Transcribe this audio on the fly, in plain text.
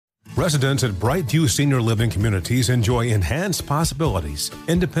Residents at Brightview Senior Living Communities enjoy enhanced possibilities,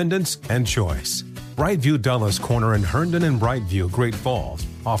 independence, and choice. Brightview Dulles Corner in Herndon and Brightview, Great Falls,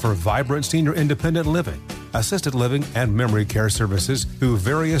 offer vibrant senior independent living, assisted living, and memory care services through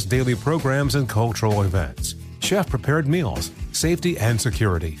various daily programs and cultural events. Chef-prepared meals, safety and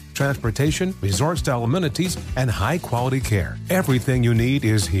security, transportation, resort-style amenities, and high-quality care. Everything you need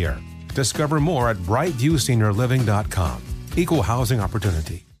is here. Discover more at brightviewseniorliving.com. Equal housing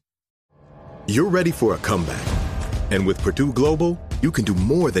opportunity. You're ready for a comeback. And with Purdue Global, you can do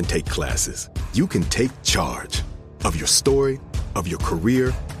more than take classes. You can take charge of your story, of your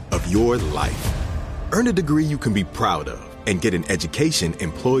career, of your life. Earn a degree you can be proud of and get an education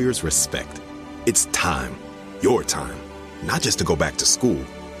employers respect. It's time, your time, not just to go back to school,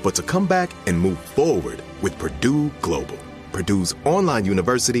 but to come back and move forward with Purdue Global, Purdue's online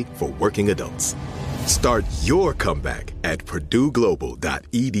university for working adults. Start your comeback at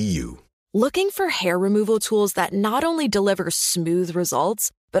purdueglobal.edu. Looking for hair removal tools that not only deliver smooth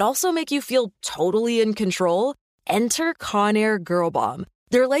results, but also make you feel totally in control? Enter Conair Girl Bomb.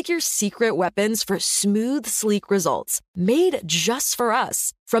 They're like your secret weapons for smooth, sleek results, made just for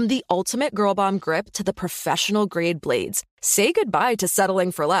us. From the ultimate Girl Bomb grip to the professional grade blades, say goodbye to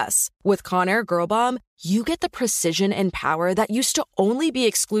settling for less. With Conair Girl Bomb, you get the precision and power that used to only be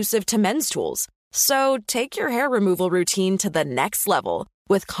exclusive to men's tools. So take your hair removal routine to the next level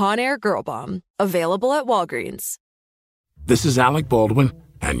with Conair Girl Bomb, available at Walgreens. This is Alec Baldwin,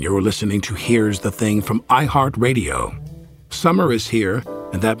 and you're listening to Here's the Thing from iHeartRadio. Summer is here,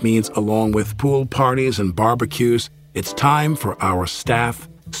 and that means along with pool parties and barbecues, it's time for our staff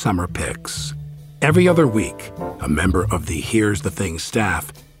summer picks. Every other week, a member of the Here's the Thing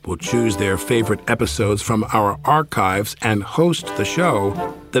staff will choose their favorite episodes from our archives and host the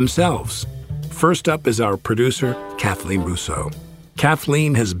show themselves. First up is our producer, Kathleen Russo.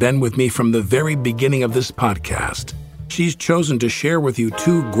 Kathleen has been with me from the very beginning of this podcast. She's chosen to share with you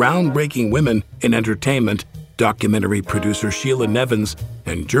two groundbreaking women in entertainment, documentary producer Sheila Nevins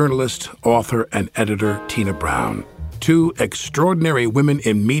and journalist, author, and editor Tina Brown. Two extraordinary women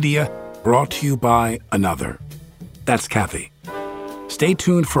in media brought to you by another. That's Kathy. Stay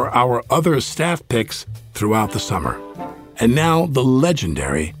tuned for our other staff picks throughout the summer. And now, the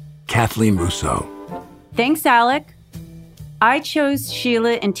legendary Kathleen Russo. Thanks, Alec. I chose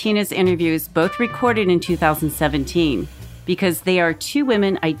Sheila and Tina's interviews, both recorded in 2017, because they are two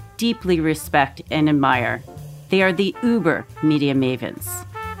women I deeply respect and admire. They are the uber media mavens.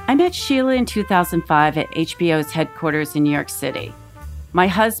 I met Sheila in 2005 at HBO's headquarters in New York City. My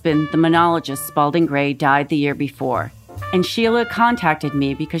husband, the monologist Spalding Gray, died the year before, and Sheila contacted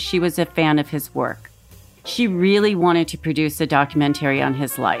me because she was a fan of his work. She really wanted to produce a documentary on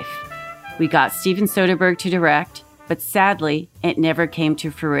his life. We got Steven Soderbergh to direct, but sadly, it never came to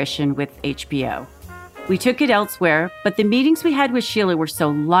fruition with HBO. We took it elsewhere, but the meetings we had with Sheila were so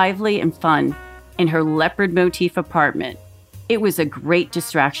lively and fun in her leopard motif apartment. It was a great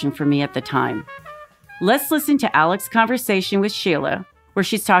distraction for me at the time. Let's listen to Alec's conversation with Sheila, where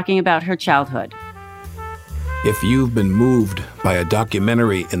she's talking about her childhood. If you've been moved by a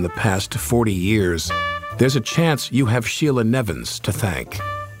documentary in the past 40 years, there's a chance you have Sheila Nevins to thank.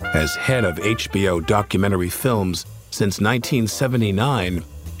 As head of HBO Documentary Films since 1979,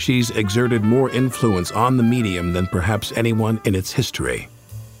 she's exerted more influence on the medium than perhaps anyone in its history.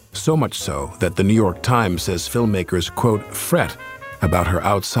 So much so that the New York Times says filmmakers, quote, fret about her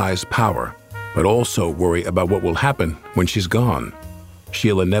outsized power, but also worry about what will happen when she's gone.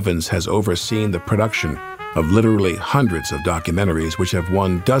 Sheila Nevins has overseen the production of literally hundreds of documentaries which have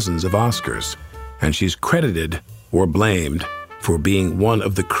won dozens of Oscars, and she's credited or blamed for being one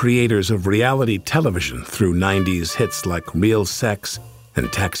of the creators of reality television through 90s hits like Real Sex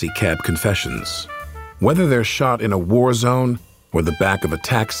and Taxi Cab Confessions. Whether they're shot in a war zone or the back of a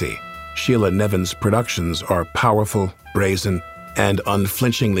taxi, Sheila Nevins' productions are powerful, brazen, and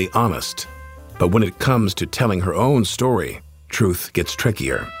unflinchingly honest. But when it comes to telling her own story, truth gets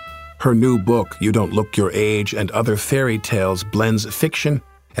trickier. Her new book, You Don't Look Your Age and Other Fairy Tales, blends fiction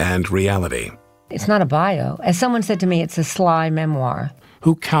and reality. It's not a bio. As someone said to me, it's a sly memoir.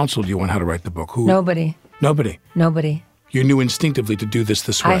 Who counseled you on how to write the book? Who? Nobody. Nobody? Nobody. You knew instinctively to do this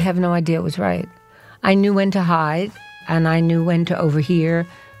way? I have no idea it was right. I knew when to hide, and I knew when to overhear,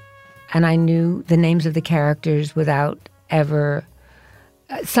 and I knew the names of the characters without ever...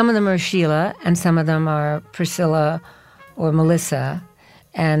 Some of them are Sheila, and some of them are Priscilla or Melissa.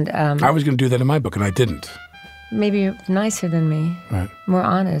 And I was going to do that in my book, and I didn't. Maybe you're nicer than me. Right. More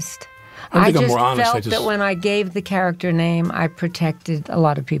honest. I think I'm more honest. I just felt that when I gave the character name, I protected a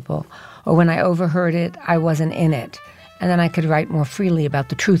lot of people. Or when I overheard it, I wasn't in it. and then I could write more freely about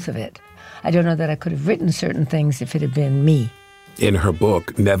the truth of it. I don't know that I could have written certain things if it had been me. In her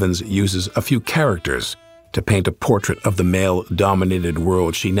book, Nevins uses a few characters to paint a portrait of the male-dominated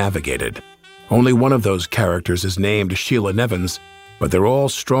world she navigated. Only one of those characters is named Sheila Nevins, but they're all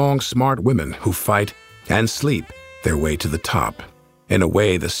strong, smart women who fight and sleep their way to the top. In a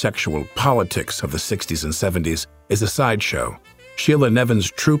way, the sexual politics of the 60s and 70s is a sideshow. Sheila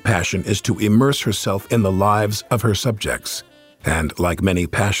Nevins' true passion is to immerse herself in the lives of her subjects. And like many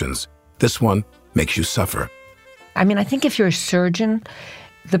passions, this one makes you suffer. I mean, I think if you're a surgeon,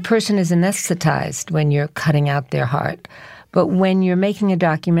 the person is anesthetized when you're cutting out their heart. But when you're making a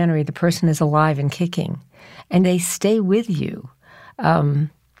documentary, the person is alive and kicking, and they stay with you.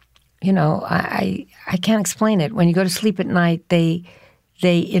 You know, I can't explain it. When you go to sleep at night, they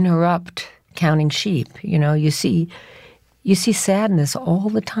interrupt counting sheep. You know, you see sadness all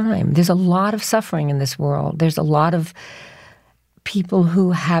the time. There's a lot of suffering in this world. There's a lot of people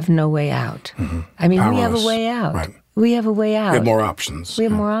who have no way out. Mm-hmm. I mean, Powerless. We have a way out. Right. We have a way out. We have more options. We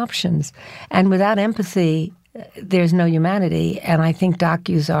have more options. And without empathy, there's no humanity. And I think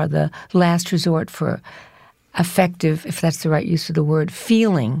docus are the last resort for effective, if that's the right use of the word,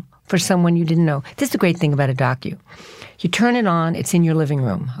 feeling for someone you didn't know. This is the great thing about a docu. You turn it on, it's in your living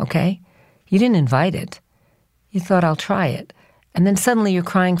room, okay? You didn't invite it. You thought, I'll try it. And then suddenly you're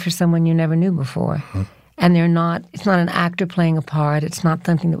crying for someone you never knew before. Mm-hmm. And it's not an actor playing a part. It's not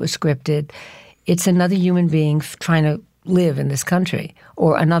something that was scripted. It's another human being trying to live in this country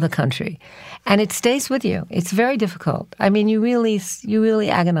or another country. And it stays with you. It's very difficult. I mean, you really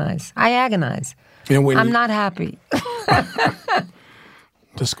agonize. I agonize. You know, I'm not happy.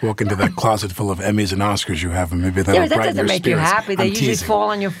 Just walk into that closet full of Emmys and Oscars you have, and maybe that'll brighten your spirits. That doesn't make you happy. They usually fall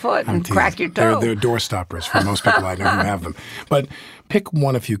on your foot and crack your toe. They're door stoppers for most people I know who have them. But pick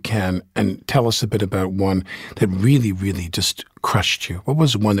one if you can and tell us a bit about one that really, really just crushed you. What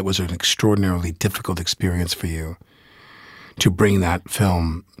was one that was an extraordinarily difficult experience for you to bring that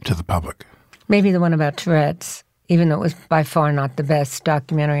film to the public? Maybe the one about Tourette's, even though it was by far not the best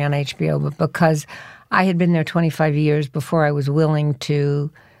documentary on HBO, but because I had been there 25 years before I was willing to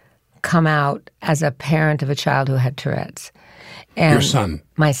come out as a parent of a child who had Tourette's. And your son?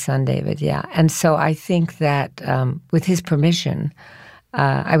 My son, David, yeah. And so I think that with his permission,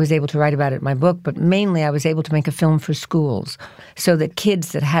 I was able to write about it in my book, but mainly I was able to make a film for schools so that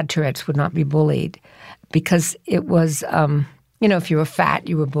kids that had Tourette's would not be bullied. Because it was, you know, if you were fat,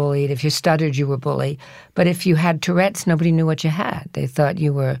 you were bullied. If you stuttered, you were bullied. But if you had Tourette's, nobody knew what you had. They thought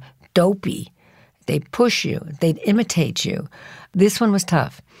you were dopey. They'd push you. They'd imitate you. This one was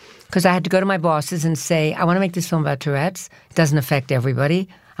tough because I had to go to my bosses and say, I want to make this film about Tourette's. It doesn't affect everybody.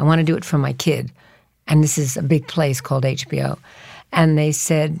 I want to do it for my kid. And this is a big place called HBO. And they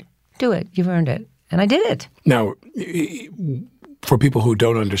said, do it. You've earned it. And I did it. Now, for people who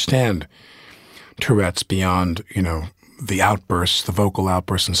don't understand Tourette's beyond, you know, the outbursts, the vocal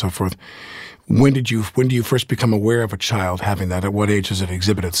outbursts and so forth, when do you first become aware of a child having that? At what age does it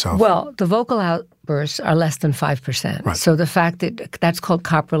exhibit itself? Well, the vocal outbursts are less than 5%. Right. So the fact that's called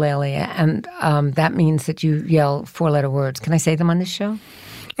coprolalia, and that means that you yell 4-letter words. Can I say them on this show?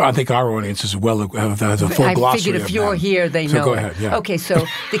 I think our audience is well has a full glossary. I figured if you're here, they know. So go ahead. Yeah. Okay, so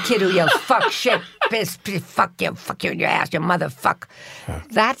the kid who yells "fuck, shit, piss, fuck you in your ass, your mother, fuck,"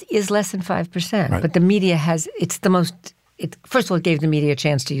 that is less than 5%. Right. But the media it's the most. First of all, it gave the media a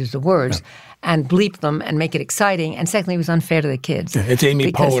chance to use the words and bleep them and make it exciting. And secondly, it was unfair to the kids. Yeah, it's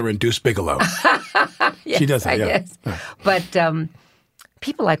Amy Poehler and Deuce Bigelow. Yes, she does that, yeah. Yes. But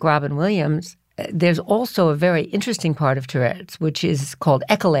people like Robin Williams, there's also a very interesting part of Tourette's, which is called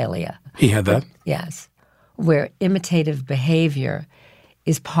echolalia. He had that? Yes, where imitative behavior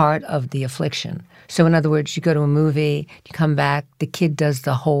is part of the affliction. So in other words, you go to a movie, you come back, the kid does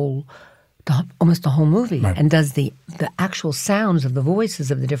almost the whole movie and does the actual sounds of the voices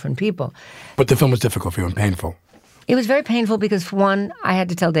of the different people. But the film was difficult for you and painful. It was very painful because, one, I had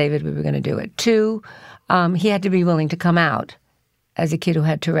to tell David we were going to do it. Two, he had to be willing to come out as a kid who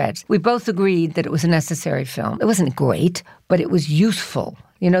had Tourette's. We both agreed that it was a necessary film. It wasn't great, but it was useful.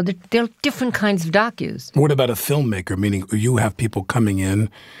 You know, there are different kinds of docus. What about a filmmaker, meaning you have people coming in,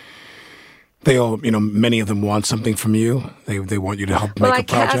 they all, you know, many of them want something from you. They want you to help make a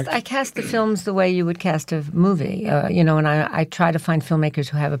project. I cast the films the way you would cast a movie, you know, and I try to find filmmakers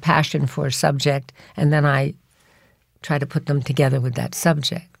who have a passion for a subject, and then I try to put them together with that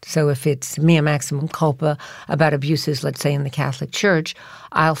subject. So if it's Mea Maximum Culpa about abuses, let's say in the Catholic Church,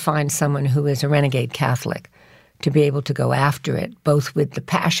 I'll find someone who is a renegade Catholic to be able to go after it, both with the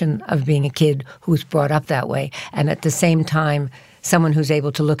passion of being a kid who was brought up that way, and at the same time, someone who's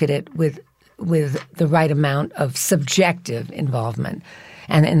able to look at it with with the right amount of subjective involvement.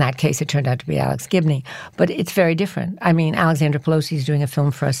 And in that case, it turned out to be Alex Gibney. But it's very different. I mean, Alexandra Pelosi is doing a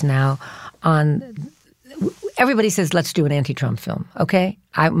film for us now on... Everybody says, let's do an anti-Trump film, okay?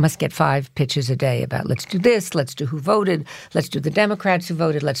 I must get 5 pitches a day about let's do this, let's do who voted, let's do the Democrats who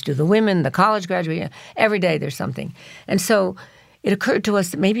voted, let's do the women, the college graduate. Every day there's something. And so it occurred to us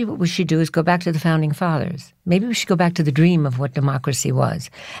that maybe what we should do is go back to the Founding Fathers. Maybe we should go back to the dream of what democracy was.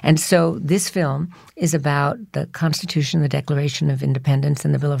 And so this film is about the Constitution, the Declaration of Independence,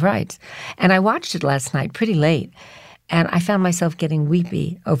 and the Bill of Rights. And I watched it last night pretty late, and I found myself getting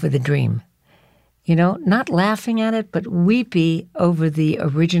weepy over the dream. You know, not laughing at it, but weepy over the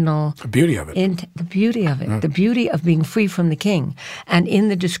original... The beauty of it. The beauty of it. The beauty of being free from the king. And in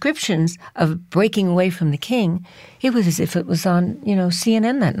the descriptions of breaking away from the king, it was as if it was on,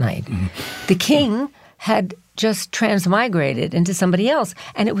 CNN that night. Mm-hmm. The king had just transmigrated into somebody else.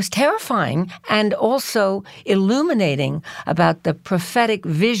 And it was terrifying and also illuminating about the prophetic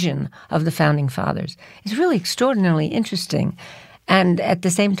vision of the Founding Fathers. It's really extraordinarily interesting. And at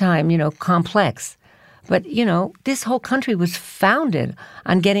the same time, complex. But, this whole country was founded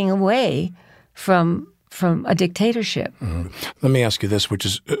on getting away from a dictatorship. Mm-hmm. Let me ask you this, which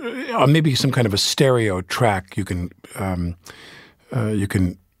is maybe some kind of a stereo track you can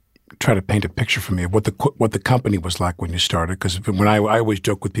try to paint a picture for me of what the company was like when you started. Because when I always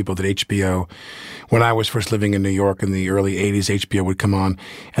joke with people that HBO, when I was first living in New York in the early 80s, HBO would come on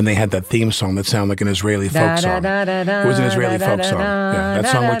and they had that theme song that sounded like an Israeli folk song. It was an Israeli folk song. Yeah,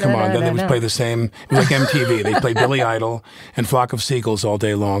 that song would come on. Then they would play the same. It was like MTV. They'd play Billy Idol and Flock of Seagulls all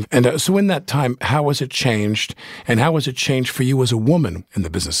day long. And so in that time, how has it changed? And how has it changed for you as a woman in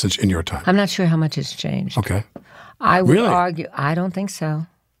the business in your time? I'm not sure how much it's changed. Okay. I would argue, I don't think so.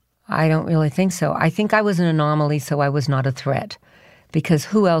 I don't really think so. I think I was an anomaly, so I was not a threat. Because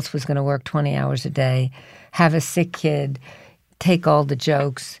who else was going to work 20 hours a day, have a sick kid, take all the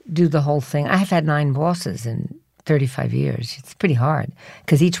jokes, do the whole thing? I have had 9 bosses in 35 years. It's pretty hard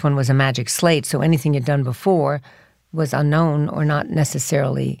because each one was a magic slate, so anything you'd done before was unknown or not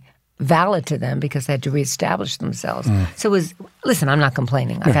necessarily valid to them because they had to reestablish themselves. So it was, listen, I'm not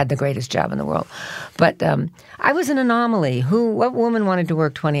complaining. I've had the greatest job in the world. But I was an anomaly. What woman wanted to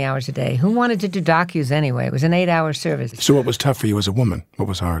work 20 hours a day? Who wanted to do docus anyway? It was an 8-hour service. So what was tough for you as a woman? What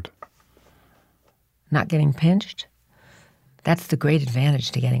was hard? Not getting pinched. That's the great advantage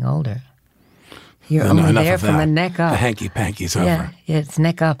to getting older. You're only there from the neck up. The hanky-panky's over. Yeah, it's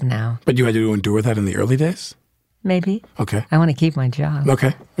neck up now. But you had to endure that in the early days? Maybe. Okay. I want to keep my job.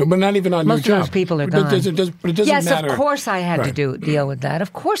 Okay. But not even on Most your job. Most of those people are gone. But it doesn't yes, matter. Of course I had to deal with that.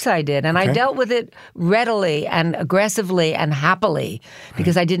 Of course I did. And I dealt with it readily and aggressively and happily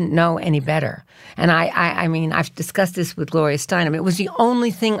because I didn't know any better. And I mean, I've discussed this with Gloria Steinem. It was the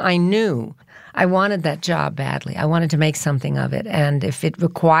only thing I knew. I wanted that job badly. I wanted to make something of it. And if it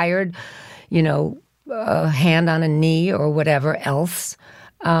required, a hand on a knee or whatever else.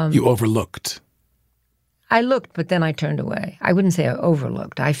 You overlooked. I looked, but then I turned away. I wouldn't say I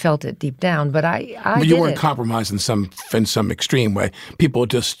overlooked. I felt it deep down, but I But you weren't compromised in some extreme way. People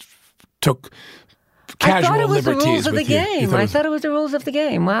just took casual liberties with you. I thought it was the rules of the game. I thought it was the rules of the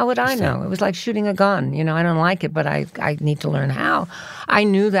game. How would I know? It was like shooting a gun. I don't like it, but I need to learn how. I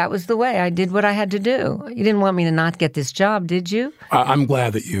knew that was the way. I did what I had to do. You didn't want me to not get this job, did you? I'm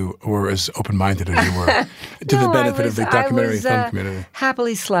glad that you were as open-minded as you were to the benefit of the documentary film community.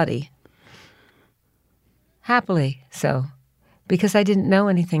 Happily slutty. Happily so, because I didn't know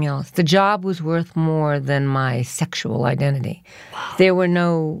anything else. The job was worth more than my sexual identity. Wow. There were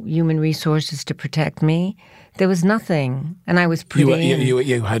no human resources to protect me. There was nothing, and I was pretty.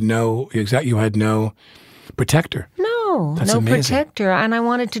 You had no protector. No, That's no amazing. Protector, and I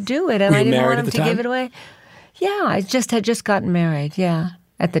wanted to do it, and I didn't want him to give it away. Yeah, I had just gotten married. Yeah,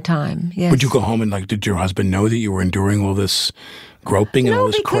 at the time. Yes. Would you go home and did your husband know that you were enduring all this groping and all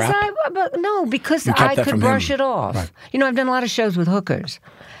this crap? Because I could brush it off. Right. I've done a lot of shows with hookers,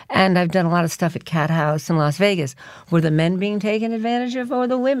 and I've done a lot of stuff at Cat House in Las Vegas. Were the men being taken advantage of or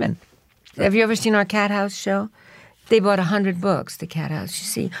the women? Have you ever seen our Cat House show? They bought 100 books, the Cat House. You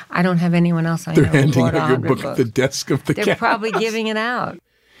see, I don't have anyone else I know who bought 100 books. They're handing out your book at the desk of the Cat House. They're probably giving it out.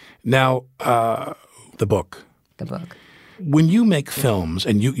 Now, the book. The book. When you make films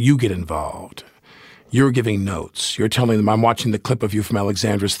and you get involved, you're giving notes. You're telling them, I'm watching the clip of you from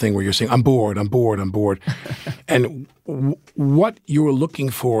Alexandra's thing where you're saying, I'm bored. And what you were looking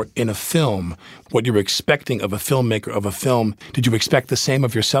for in a film, what you were expecting of a filmmaker of a film, did you expect the same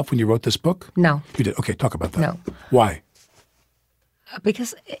of yourself when you wrote this book? No. You did? Okay, talk about that. No. Why?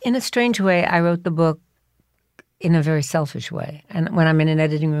 Because in a strange way, I wrote the book in a very selfish way. And when I'm in an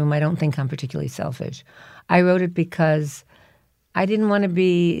editing room, I don't think I'm particularly selfish. I wrote it because I didn't want to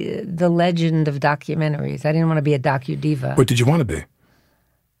be the legend of documentaries. I didn't want to be a docu-diva. What did you want to be?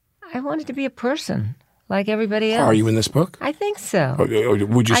 I wanted to be a person, like everybody else. Are you in this book? I think so. Or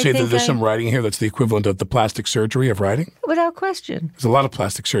would you say that there's some writing here that's the equivalent of the plastic surgery of writing? Without question. There's a lot of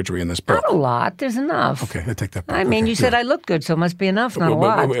plastic surgery in this book. Not a lot. There's enough. Okay, I take that back. I mean, you said I look good, so it must be enough, not a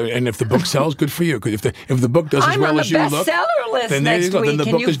lot. And if the book sells, good for you. If the book does as well as you look, then there you go. Then the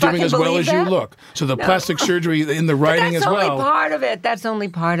book is doing as well as you look. So the plastic surgery in the writing as well. That's only part of it. That's only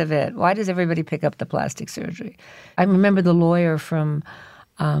part of it. Why does everybody pick up the plastic surgery? I remember the lawyer from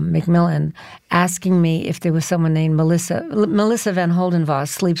Macmillan asking me if there was someone named Melissa. Melissa Van Holdenvos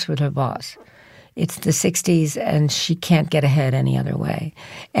sleeps with her boss. It's the 60s, and she can't get ahead any other way.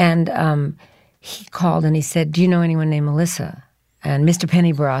 And he called and he said, do you know anyone named Melissa? And Mr.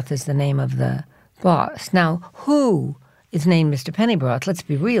 Pennybroth is the name of the boss. Now, who is named Mr. Pennybroth? Let's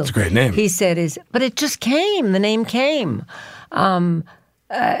be real. It's a great name. He said, but it just came. The name came. Mr.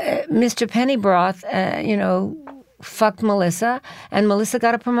 Pennybroth, fucked Melissa, and Melissa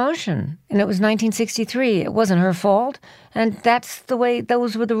got a promotion. And it was 1963. It wasn't her fault. And that's the way,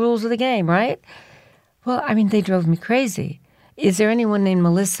 those were the rules of the game, right? Well, I mean, they drove me crazy. Is there anyone named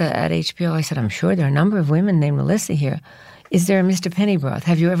Melissa at HBO? I said, I'm sure there are a number of women named Melissa here. Is there a Mr. Pennybroth?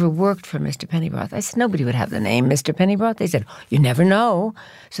 Have you ever worked for Mr. Pennybroth? I said, nobody would have the name Mr. Pennybroth. They said, you never know.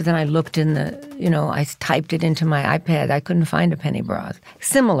 So then I looked in I typed it into my iPad. I couldn't find a Pennybroth.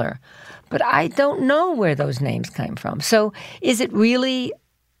 Similar. But I don't know where those names came from. So is it really,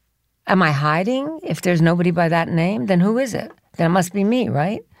 am I hiding? If there's nobody by that name, then who is it? Then it must be me,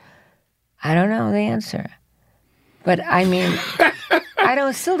 right? I don't know the answer. But I mean,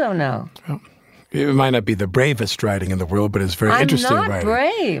 still don't know. Well, it might not be the bravest writing in the world, but it's very interesting writing. I'm not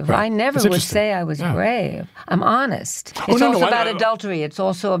brave. Right. I never would say I was brave. I'm honest. It's also about adultery. It's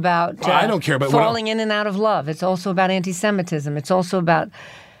also about I don't care about falling in and out of love. It's also about anti-Semitism. It's also about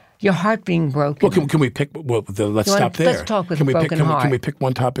your heart being broken. Well, can we pick? Well, let's stop there. Let's talk with a broken heart. Can we pick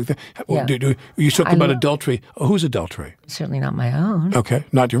one topic there? Yeah. You talked about adultery. Whose adultery? Certainly not my own. Okay,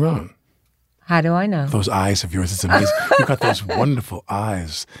 not your own. How do I know? Those eyes of yours, it's amazing. You've got those wonderful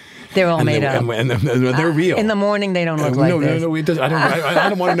eyes. They're all made up. And they're real. In the morning, they don't look like this. No, it does. I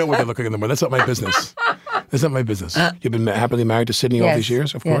don't want to know what they're looking in the morning. That's not my business. That's not my business. You've been happily married to Sydney all these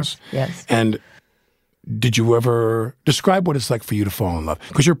years, of course? Yes. And did you ever describe what it's like for you to fall in love?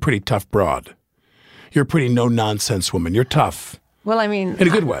 Because you're a pretty tough broad. You're a pretty no-nonsense woman. You're tough. Well, I mean... In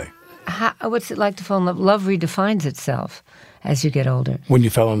a good way. What's it like to fall in love? Love redefines itself as you get older. When you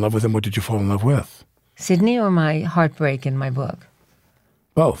fell in love with him, what did you fall in love with? Sydney or my heartbreak in my book?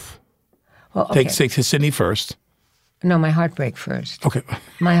 Both. Well, okay. Take Sydney first. No, my heartbreak first. Okay.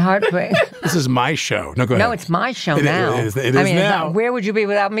 My heartbreak. This is my show. No, go ahead. No, it's my show now. It is now. Where would you be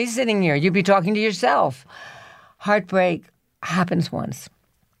without me sitting here? You'd be talking to yourself. Heartbreak happens once,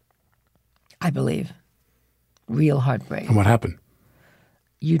 I believe. Real heartbreak. And what happened?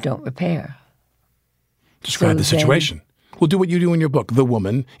 You don't repair. Describe the situation. Well, do what you do in your book. The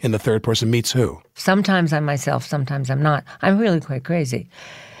woman in the third person meets who? Sometimes I'm myself, sometimes I'm not. I'm really quite crazy.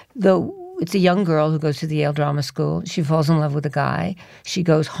 It's a young girl who goes to the Yale Drama School. She falls in love with a guy. She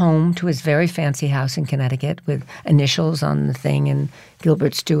goes home to his very fancy house in Connecticut with initials on the thing and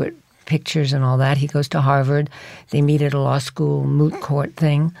Gilbert Stewart pictures and all that. He goes to Harvard. They meet at a law school moot court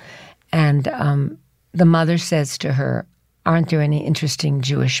thing. And the mother says to her, aren't there any interesting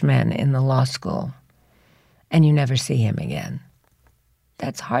Jewish men in the law school? And you never see him again.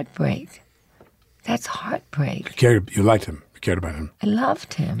 That's heartbreak. That's heartbreak. You liked him. You cared about him. I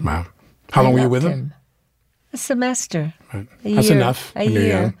loved him. Wow. How long were you with him? A semester. Right. That's enough when you're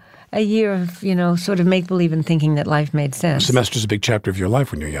young. A year of, sort of make-believe and thinking that life made sense. A semester's a big chapter of your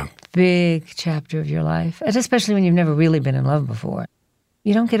life when you're young. Big chapter of your life. And especially when you've never really been in love before.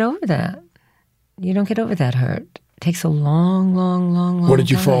 You don't get over that. You don't get over that hurt. It takes a long, long, long, long time. What did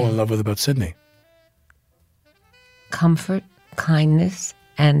you fall in love with about Sydney? Comfort, kindness,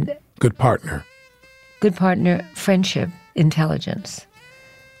 and... Good partner. Good partner, friendship, intelligence.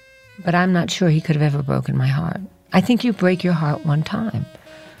 But I'm not sure he could have ever broken my heart. I think you break your heart one time.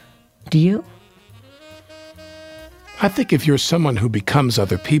 Do you? I think if you're someone who becomes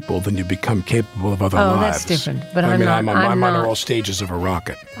other people, then you become capable of other lives. Oh, that's different. But I'm not. I'm on all stages of a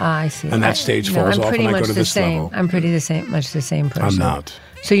rocket. I see. And that stage falls off and I go to this level. I'm pretty much the same person. I'm not.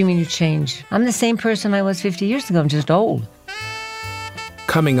 So you mean you change? I'm the same person I was 50 years ago. I'm just old.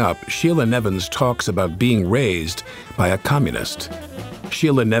 Coming up, Sheila Nevins talks about being raised by a communist.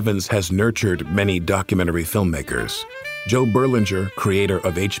 Sheila Nevins has nurtured many documentary filmmakers. Joe Berlinger, creator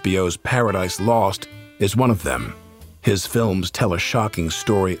of HBO's Paradise Lost, is one of them. His films tell a shocking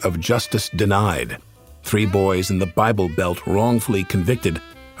story of justice denied. 3 boys in the Bible Belt wrongfully convicted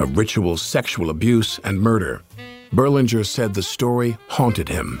of ritual sexual abuse and murder. Berlinger said the story haunted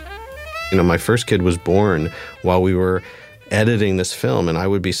him. My first kid was born while we were editing this film, and I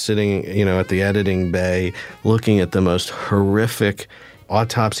would be sitting, at the editing bay looking at the most horrific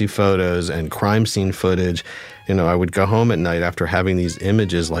autopsy photos and crime scene footage. I would go home at night after having these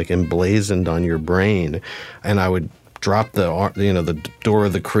images like emblazoned on your brain, and I would drop the door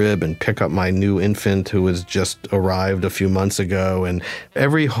of the crib and pick up my new infant who was just arrived a few months ago, and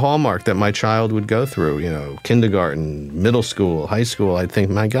every hallmark that my child would go through, kindergarten, middle school, high school, I'd think,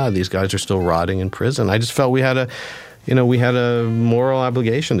 my God, these guys are still rotting in prison. I just felt we had a moral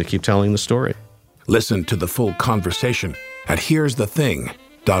obligation to keep telling the story. Listen to the full conversation at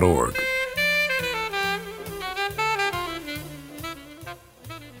here'sthething.org.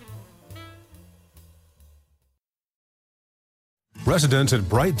 Residents at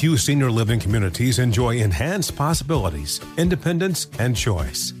Brightview Senior Living Communities enjoy enhanced possibilities, independence, and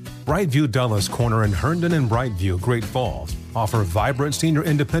choice. Brightview Dulles Corner in Herndon and Brightview, Great Falls, offer vibrant senior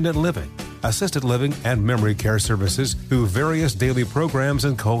independent living, assisted living, and memory care services through various daily programs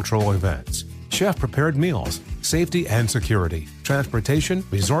and cultural events. Chef-prepared meals, safety and security, transportation,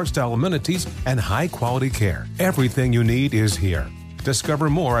 resort-style amenities, and high-quality care. Everything you need is here. Discover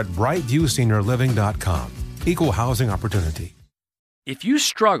more at brightviewseniorliving.com. Equal housing opportunity. If you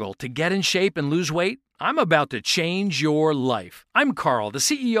struggle to get in shape and lose weight, I'm about to change your life. I'm Carl, the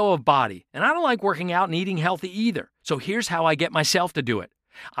CEO of Body, and I don't like working out and eating healthy either. So here's how I get myself to do it.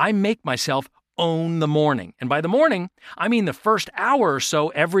 I make myself own the morning. And by the morning, I mean the first hour or so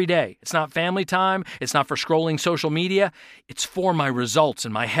every day. It's not family time. It's not for scrolling social media. It's for my results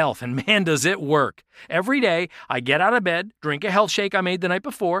and my health. And man, does it work. Every day, I get out of bed, drink a health shake I made the night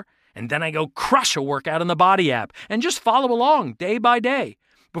before, and then I go crush a workout in the Body app and just follow along day by day.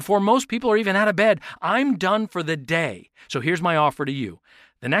 Before most people are even out of bed, I'm done for the day. So here's my offer to you.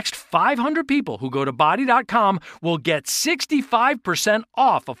 The next 500 people who go to Body.com will get 65%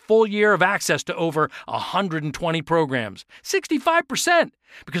 off a full year of access to over 120 programs. 65%!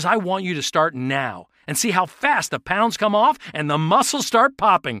 Because I want you to start now and see how fast the pounds come off and the muscles start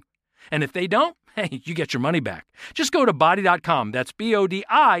popping. And if they don't, hey, you get your money back. Just go to Body.com, that's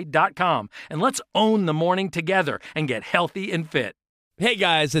BODI.com, and let's own the morning together and get healthy and fit. Hey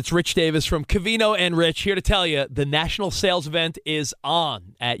guys, it's Rich Davis from Covino and Rich here to tell you the national sales event is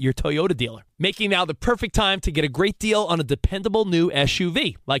on at your Toyota dealer, making now the perfect time to get a great deal on a dependable new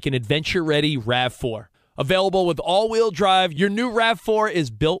SUV like an adventure-ready RAV4. Available with all-wheel drive, your new RAV4 is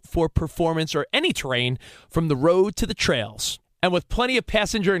built for performance or any terrain from the road to the trails. And with plenty of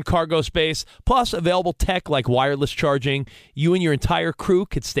passenger and cargo space, plus available tech like wireless charging, you and your entire crew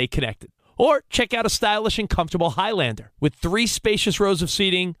could stay connected. Or check out a stylish and comfortable Highlander with 3 spacious rows of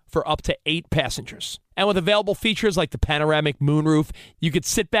seating for up to 8 passengers. And with available features like the panoramic moonroof, you could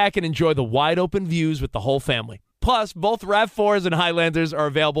sit back and enjoy the wide-open views with the whole family. Plus, both RAV4s and Highlanders are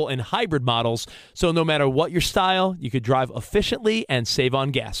available in hybrid models, so no matter what your style, you could drive efficiently and save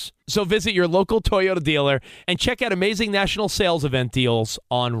on gas. So visit your local Toyota dealer and check out amazing national sales event deals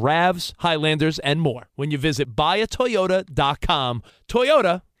on RAVs, Highlanders, and more when you visit buyatoyota.com.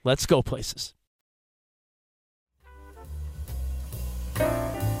 Toyota, let's go places.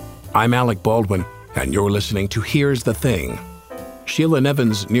 I'm Alec Baldwin, and you're listening to Here's the Thing. Sheila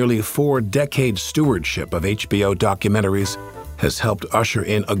Nevin's nearly 4-decade stewardship of HBO documentaries has helped usher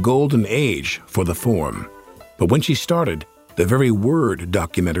in a golden age for the form. But when she started, the very word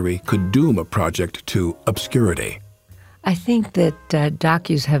documentary could doom a project to obscurity. I think that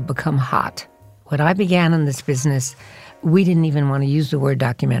docus have become hot. When I began in this business, we didn't even want to use the word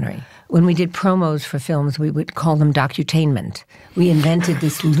documentary. When we did promos for films, we would call them docutainment. We invented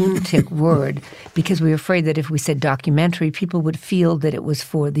this lunatic word because we were afraid that if we said documentary, people would feel that it was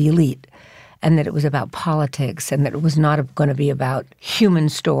for the elite and that it was about politics and that it was not going to be about human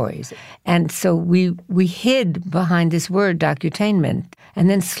stories. And so we hid behind this word docutainment. And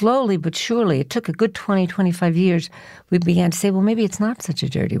then slowly but surely, it took a good 20, 25 years, we began to say, well, maybe it's not such a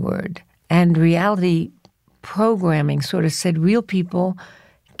dirty word. And reality programming sort of said real people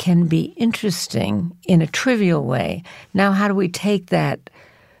can be interesting in a trivial way. Now, how do we take that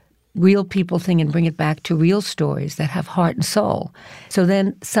real people thing and bring it back to real stories that have heart and soul? So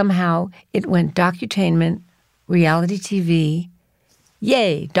then somehow it went docutainment, reality TV,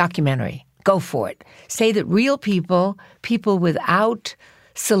 yay, documentary, go for it. Say that real people, people without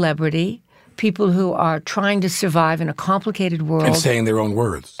celebrity, people who are trying to survive in a complicated world. And saying their own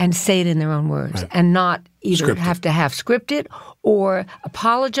words. And say it in their own words. Right. And not either have to have scripted or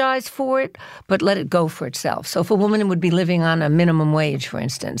apologize for it, but let it go for itself. So if a woman would be living on a minimum wage, for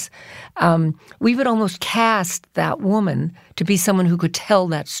instance, we would almost cast that woman to be someone who could tell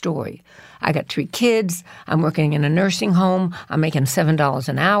that story. I got 3 kids. I'm working in a nursing home. I'm making $7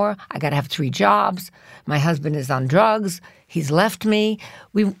 an hour. I got to have 3 jobs. My husband is on drugs. He's left me.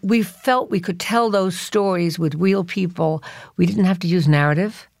 We felt we could tell those stories with real people. We didn't have to use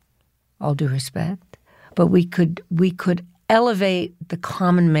narrative, all due respect. But we could elevate the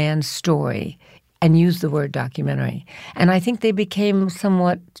common man's story and use the word documentary. And I think they became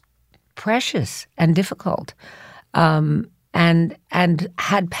somewhat precious and difficult, and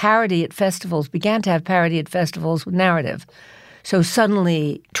had parody at festivals, began to have parody at festivals with narrative. So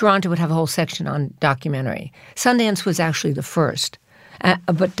suddenly Toronto would have a whole section on documentary. Sundance was actually the first.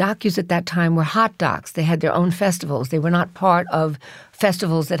 But docus at that time were hot docs. They had their own festivals. They were not part of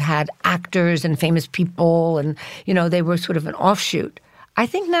festivals that had actors and famous people, and they were sort of an offshoot. I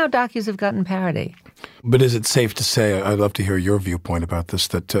think now docus have gotten parody. But is it safe to say, I'd love to hear your viewpoint about this,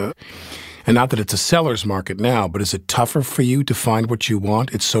 that, and not that it's a seller's market now, but is it tougher for you to find what you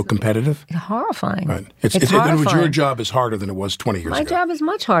want? It's so competitive? It's horrifying. Right. It's horrifying. In other words, your horrifying. job is harder than it was 20 years ago. My job is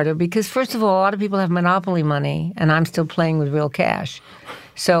much harder because, first of all, a lot of people have monopoly money, and I'm still playing with real cash.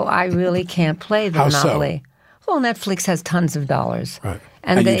 So I really can't play the How monopoly. so? Well, Netflix has tons of dollars. Right.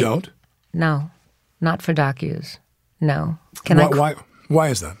 And you don't? No, not for docus. No. Why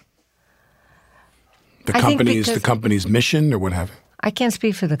is that? The company's mission or what have you? I can't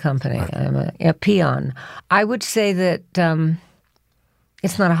speak for the company. Right. I'm a peon. I would say that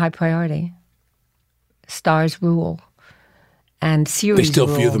it's not a high priority. Stars rule, and series They still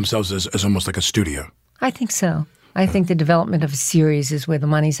rule. view themselves as almost like a studio. I think so. I think the development of a series is where the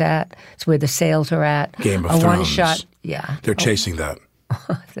money's at. It's where the sales are at. Game of a Thrones. one shot, yeah. They're chasing that.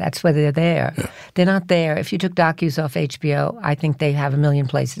 That's why they're there. Yeah. They're not there. If you took docus off HBO, I think they have a million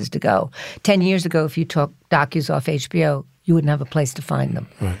places to go. 10 years ago, if you took docus off HBO, you wouldn't have a place to find them.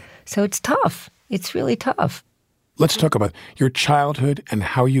 Right. So it's tough. It's really tough. Let's talk about your childhood and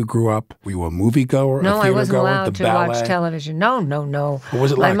how you grew up. Were you a moviegoer? No, a theater I wasn't goer, allowed the to ballet? watch television. No. What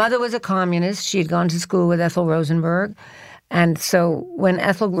was it My like? mother was a communist. She had gone to school with Ethel Rosenberg. And so when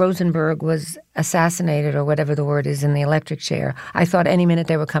Ethel Rosenberg was assassinated, or whatever the word is, in the electric chair, I thought any minute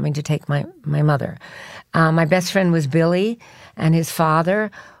they were coming to take my mother. My best friend was Billy, and his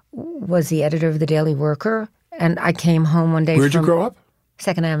father was the editor of the Daily Worker. And I came home one day Where'd you grow up?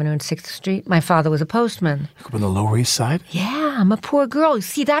 2nd Avenue and 6th Street. My father was a postman. You grew up on the Lower East Side? Yeah, I'm a poor girl.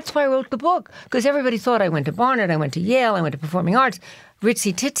 See, that's why I wrote the book, because everybody thought I went to Barnard, I went to Yale, I went to Performing Arts.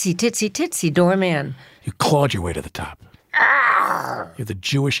 Ritzy titsy, doorman. You clawed your way to the top. You're the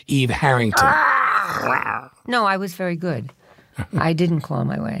Jewish Eve Harrington. No, I was very good. I didn't claw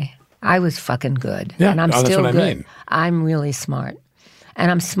my way. I was fucking good. Yeah, and I'm that's still what I good. mean. I'm really smart. And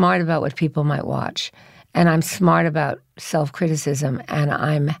I'm smart about what people might watch. And I'm smart about self-criticism. And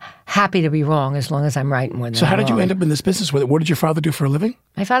I'm happy to be wrong as long as I'm right more than So how did you wrong. end up in this business? What did your father do for a living?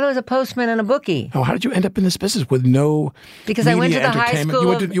 My father was a postman and a bookie. Oh, how did you end up in this business with no Because I went to media the high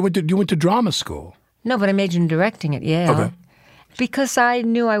entertainment? school You went to drama school. No, but I majored in directing at Yale. Okay. Because I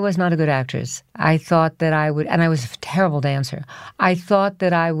knew I was not a good actress. I thought that I would, and I was a terrible dancer. I thought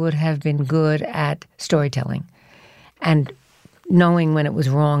that I would have been good at storytelling and knowing when it was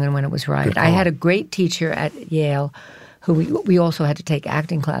wrong and when it was right. I had a great teacher at Yale who we also had to take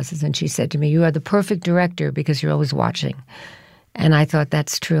acting classes, and she said to me, "You are the perfect director because you're always watching." And I thought,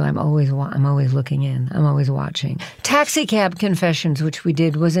 that's true. I'm always looking in. I'm always watching. Taxi Cab Confessions, which we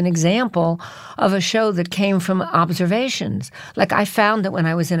did, was an example of a show that came from observations. Like, I found that when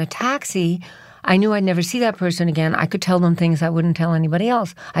I was in a taxi, I knew I'd never see that person again. I could tell them things I wouldn't tell anybody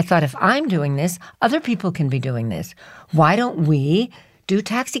else. I thought, if I'm doing this, other people can be doing this. Why don't we do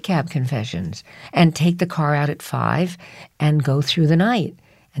Taxi Cab Confessions and take the car out at 5 and go through the night?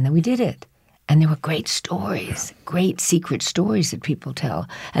 And then we did it. And there were great stories, great secret stories that people tell.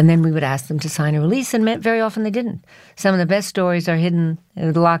 And then we would ask them to sign a release, and very often they didn't. Some of the best stories are hidden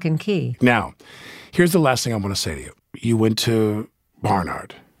with lock and key. Now, here's the last thing I want to say to you. You went to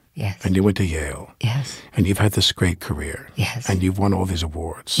Barnard. Yes. And you went to Yale. Yes. And you've had this great career. Yes. And you've won all these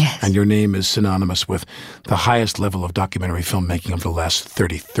awards. Yes. And your name is synonymous with the highest level of documentary filmmaking of the last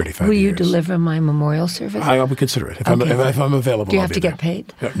 30, 35 Will years. you deliver my memorial service? I would consider it. If Okay, I'm available, Do you I'll have be to there. get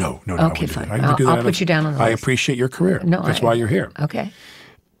paid? No. Okay, I fine. can do that I'll put you down on the I list. appreciate your career. No, That's why you're here. Okay.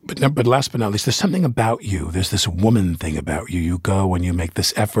 But last but not least, there's something about you. There's this woman thing about you. You go and you make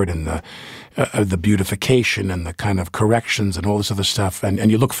this effort in the beautification and the kind of corrections and all this other stuff. And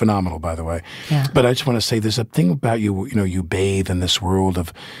you look phenomenal, by the way. Yeah. But I just want to say there's a thing about you, you bathe in this world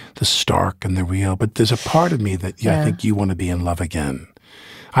of the stark and the real. But there's a part of me that I think you want to be in love again.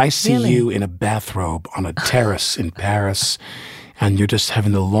 I see you in a bathrobe on a terrace in Paris, and you're just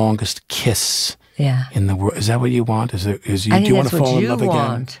having the longest kiss. Yeah. In the world. Is that what you want? Do you want to fall in love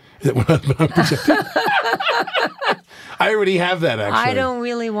again? Is that what I already have that, actually. I don't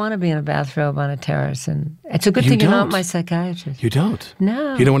really want to be in a bathrobe on a terrace, and it's a good thing you're not my psychiatrist. You don't?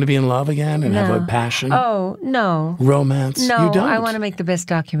 No. You don't want to be in love again and have a passion? Oh, no. Romance? No, you don't? I want to make the best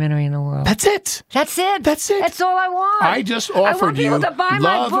documentary in the world. That's it. That's it. That's it. That's all I want. I just offered you to buy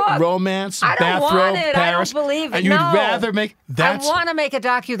love, my book. romance, I don't bathrobe, want it. Paris. I don't believe it. And you'd rather make... I want to make a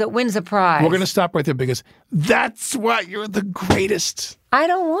docu that wins a prize. We're going to stop right there because that's why you're the greatest. I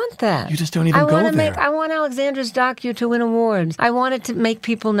don't want that. You just don't even go there. I want Alexandra's docu to win awards. I want it to make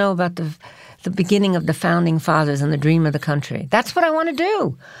people know about the beginning of the founding fathers and the dream of the country. That's what I want to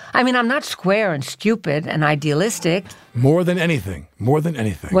do. I mean, I'm not square and stupid and idealistic. More than anything. What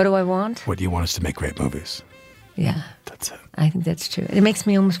do I want? What do you want us to make great movies? Yeah. That's it. I think that's true. It makes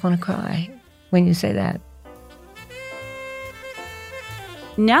me almost want to cry when you say that.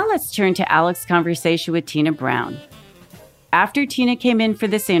 Now let's turn to Alex's conversation with Tina Brown. After Tina came in for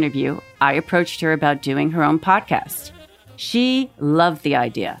this interview, I approached her about doing her own podcast. She loved the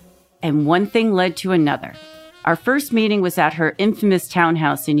idea, and one thing led to another. Our first meeting was at her infamous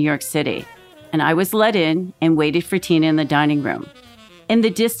townhouse in New York City, and I was let in and waited for Tina in the dining room. In the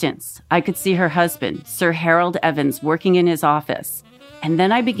distance, I could see her husband, Sir Harold Evans, working in his office. And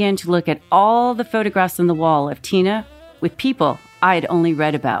then I began to look at all the photographs on the wall of Tina with people I had only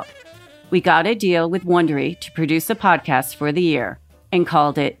read about. We got a deal with Wondery to produce a podcast for the year and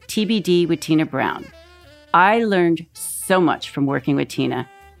called it TBD with Tina Brown. I learned so much from working with Tina.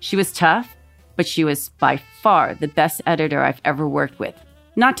 She was tough, but she was by far the best editor I've ever worked with,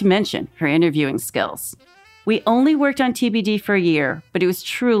 not to mention her interviewing skills. We only worked on TBD for a year, but it was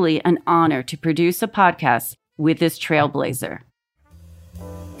truly an honor to produce a podcast with this trailblazer.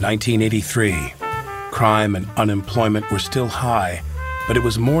 1983. Crime and unemployment were still high, but it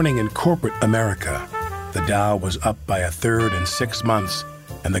was morning in corporate America. The Dow was up by a third in 6 months,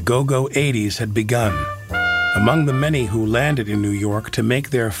 and the go-go 80s had begun. Among the many who landed in New York to make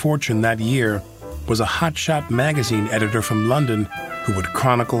their fortune that year was a hotshot magazine editor from London who would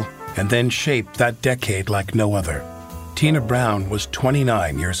chronicle and then shape that decade like no other. Tina Brown was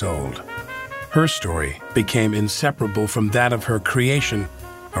 29 years old. Her story became inseparable from that of her creation,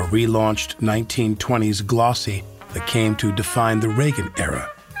 a relaunched 1920s glossy that came to define the Reagan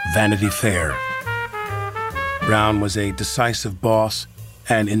era, Vanity Fair. Brown was a decisive boss,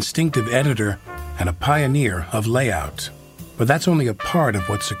 an instinctive editor, and a pioneer of layout. But that's only a part of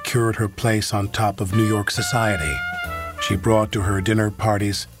what secured her place on top of New York society. She brought to her dinner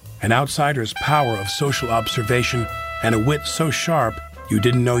parties an outsider's power of social observation and a wit so sharp you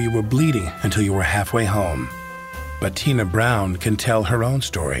didn't know you were bleeding until you were halfway home. But Tina Brown can tell her own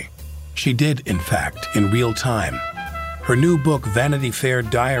story. She did, in fact, in real time. Her new book, Vanity Fair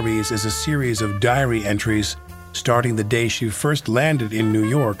Diaries, is a series of diary entries starting the day she first landed in New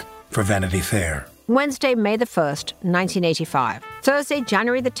York for Vanity Fair. Wednesday, May the 1st, 1985. Thursday,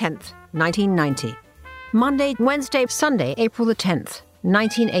 January the 10th, 1990. Monday, Wednesday, Sunday, April the 10th,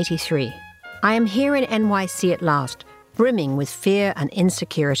 1983. I am here in NYC at last, brimming with fear and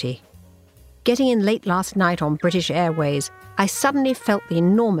insecurity. Getting in late last night on British Airways, I suddenly felt the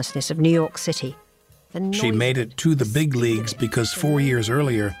enormousness of New York City. She made it to the big leagues because 4 years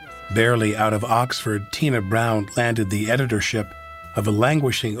earlier, barely out of Oxford, Tina Brown landed the editorship of a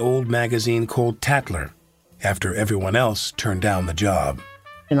languishing old magazine called Tatler, after everyone else turned down the job.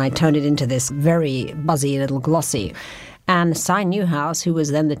 And I turned it into this very buzzy little glossy. And Cy Newhouse, who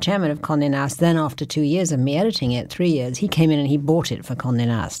was then the chairman of Condé Nast, then after 2 years of me editing it, 3 years, he came in and he bought it for Condé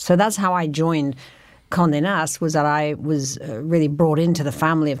Nast. So that's how I joined Condé Nast, was that I was really brought into the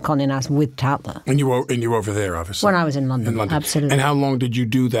family of Condé Nast with Tatler. And you were over there, obviously. When I was in London, absolutely. And how long did you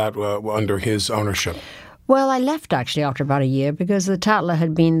do that under his ownership? Well, I left actually after about a year because the Tatler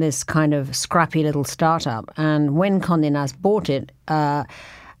had been this kind of scrappy little startup. And when Condé Nast bought it,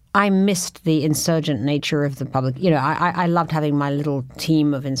 I missed the insurgent nature of the public. You know, I loved having my little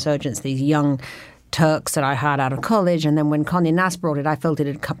team of insurgents, these young Turks that I had out of college. And then when Condé Nast brought it, I felt it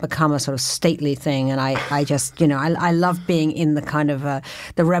had become a sort of stately thing. And I just, I love being in the kind of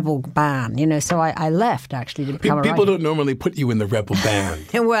the rebel band, So I left, actually, to become a writer. People don't normally put you in the rebel band.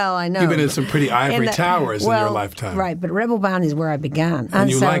 Well, I know. You've been in some pretty ivory towers in your lifetime. Right, but rebel band is where I began. And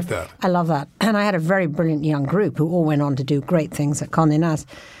you like that. I love that. And I had a very brilliant young group who all went on to do great things at Condé Nast.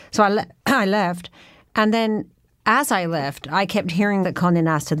 So I left. And then as I left, I kept hearing that Condé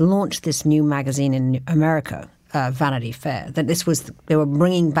Nast had launched this new magazine in America, Vanity Fair, that they were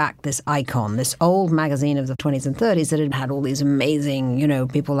bringing back this icon, this old magazine of the 20s and 30s that had all these amazing,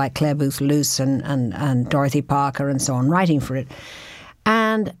 people like Claire Booth Luce and Dorothy Parker and so on writing for it.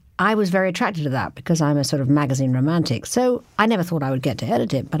 And I was very attracted to that because I'm a sort of magazine romantic. So I never thought I would get to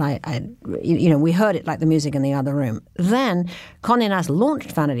edit it, but we heard it like the music in the other room. Then Condé Nast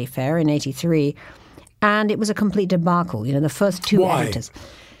launched Vanity Fair in 1983. And it was a complete debacle, the first two editors.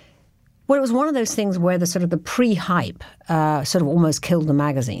 Well, it was one of those things where the pre-hype sort of almost killed the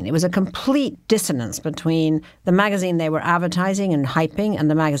magazine. It was a complete dissonance between the magazine they were advertising and hyping and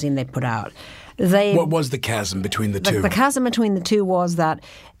the magazine they put out. What was the chasm between the two? The chasm between the two was that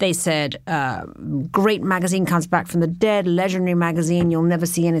they said, great magazine comes back from the dead, legendary magazine, you'll never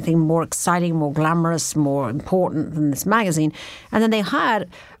see anything more exciting, more glamorous, more important than this magazine. And then they hired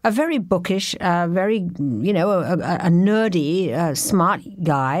a very bookish, a nerdy, smart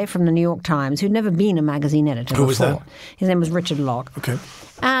guy from the New York Times who'd never been a magazine editor before. Who was that? His name was Richard Locke. Okay.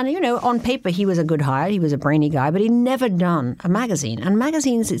 And, on paper, he was a good hire. He was a brainy guy, but he'd never done a magazine. And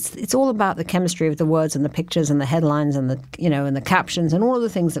magazines, it's all about the chemistry of the words and the pictures and the headlines and and the captions and all of the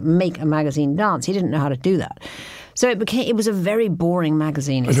things that make a magazine dance. He didn't know how to do that. So it was a very boring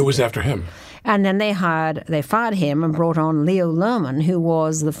magazine. And who was after him? And then they fired him and brought on Leo Lerman, who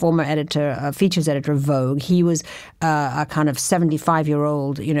was the former features editor of Vogue. He was a kind of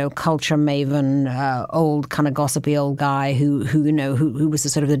 75-year-old, culture maven, old kind of gossipy old guy who was the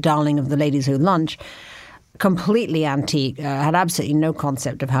sort of the darling of the ladies who lunch. Completely antique, had absolutely no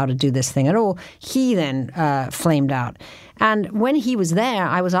concept of how to do this thing at all. He then flamed out. And when he was there,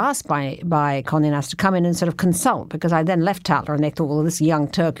 I was asked by Condé Nast to come in and sort of consult, because I then left Tatler and they thought, well, this young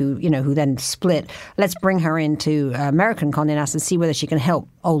Turk who then split, let's bring her into American Condé Nast and see whether she can help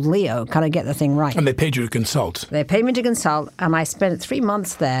old Leo kind of get the thing right. And they paid you to consult. They paid me to consult, and I spent 3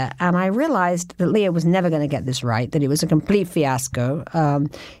 months there, and I realized that Leo was never going to get this right, that it was a complete fiasco.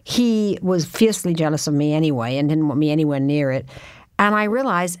 He was fiercely jealous of me anyway and didn't want me anywhere near it. And I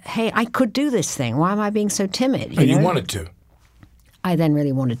realized, hey, I could do this thing. Why am I being so timid? You wanted to. I then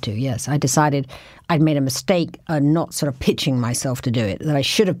really wanted to, yes. I decided I'd made a mistake not sort of pitching myself to do it, that I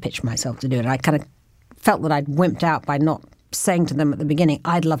should have pitched myself to do it. I kind of felt that I'd wimped out by not saying to them at the beginning,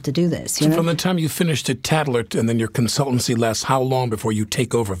 I'd love to do this. So from the time you finished at Tatler and then your consultancy lasts, how long before you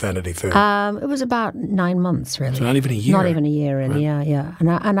take over Vanity Fair? It was about 9 months, really. So not even a year? Not even a year, really, right. Yeah.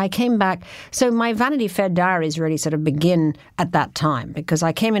 And I came back. So my Vanity Fair diaries really sort of begin at that time, because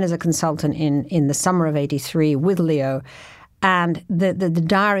I came in as a consultant in the summer of 1983 with Leo. And the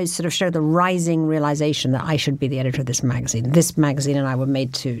diaries sort of show the rising realization that I should be the editor of this magazine. This magazine and I were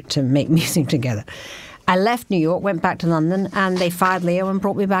made to make music together. I left New York, went back to London, and they fired Leo and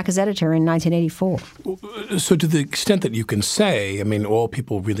brought me back as editor in 1984. So to the extent that you can say, I mean, all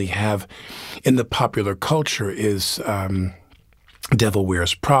people really have in the popular culture is Devil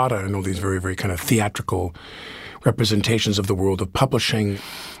Wears Prada and all these very, very kind of theatrical representations of the world of publishing.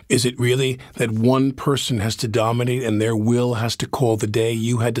 Is it really that one person has to dominate and their will has to call the day?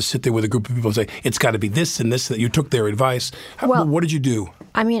 You had to sit there with a group of people and say, it's got to be this and this, that you took their advice. What did you do?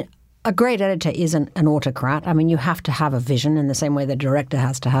 I mean, a great editor isn't an autocrat. I mean, you have to have a vision in the same way the director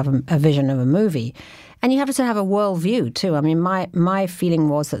has to have a vision of a movie. And you have to have a worldview, too. I mean, my feeling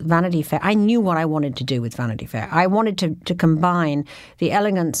was that Vanity Fair, I knew what I wanted to do with Vanity Fair. I wanted to combine the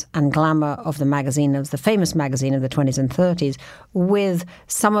elegance and glamour of the magazine, of the famous magazine of the 20s and 30s, with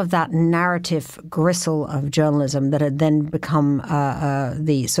some of that narrative gristle of journalism that had then become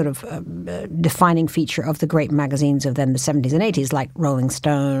the sort of defining feature of the great magazines of then the 70s and 80s, like Rolling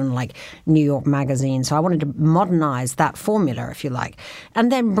Stone, like New York Magazine. So I wanted to modernize that formula, if you like,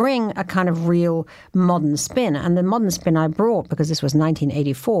 and then bring a kind of real modern spin. And the modern spin I brought, because this was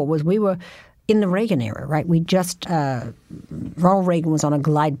 1984, was we were in the Reagan era, right? We just, Ronald Reagan was on a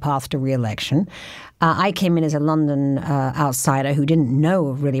glide path to re-election. I came in as a London outsider who didn't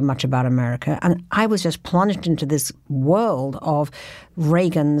know really much about America. And I was just plunged into this world of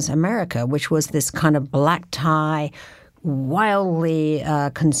Reagan's America, which was this kind of black tie, wildly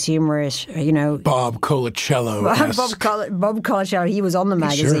consumerish, Bob Colacello. Bob Colacello, he was on the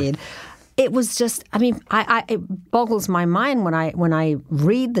magazine. Sure. it was just, I mean, it boggles my mind when I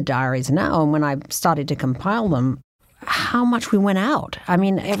read the diaries now and when I started to compile them, how much we went out. I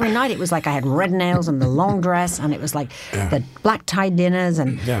mean, every night it was like I had red nails and the long dress, and it was like the black tie dinners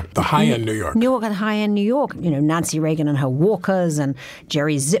and the high-end New York. High-end New York. You know, Nancy Reagan and her walkers, and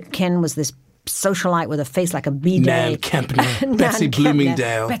Jerry Zipkin was this socialite with a face like a B-Day. Nan Kempner, Betsy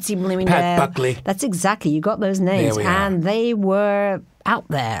Bloomingdale, Pat Buckley. That's exactly, you got those names. And they were out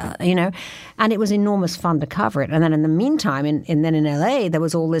there, you know, and it was enormous fun to cover it. And then in the meantime, then in LA, there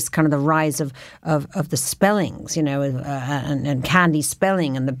was all this kind of the rise of the Spellings, you know, and Candy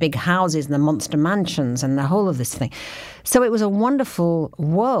Spelling and the big houses and the monster mansions and the whole of this thing. So it was a wonderful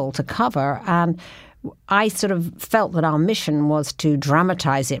world to cover, and I sort of felt that our mission was to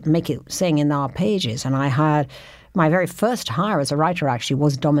dramatize it, make it sing in our pages. And I had my very first hire as a writer actually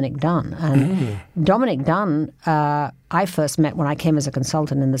was Dominic Dunne. And Dominic Dunne, I first met when I came as a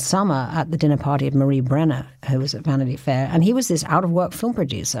consultant in the summer at the dinner party of Marie Brenner, who was at Vanity Fair. And he was this out-of-work film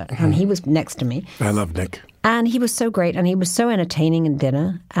producer, and he was next to me. I love Nick. And he was so great, and he was so entertaining in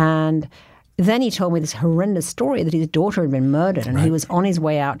dinner. And then he told me this horrendous story that his daughter had been murdered, and he was on his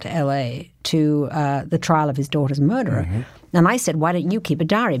way out to L.A. to the trial of his daughter's murderer. And I said, why don't you keep a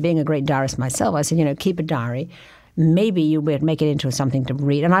diary? Being a great diarist myself, I said, you know, keep a diary. Maybe you would make it into something to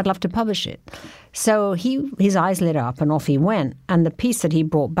read, and I'd love to publish it. So his eyes lit up, and off he went. And the piece that he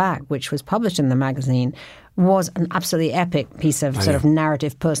brought back, which was published in the magazine, was an absolutely epic piece of sort of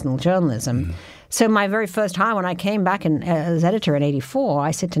narrative personal journalism. So my very first hire, when I came back as editor in '84,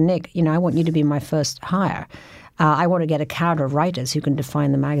 I said to Nick, you know, I want you to be my first hire. I want to get a cadre of writers who can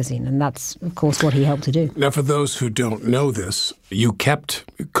define the magazine. And that's, of course, what he helped to do. Now, for those who don't know this, you kept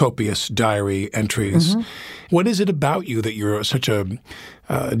copious diary entries. What is it about you that you're such a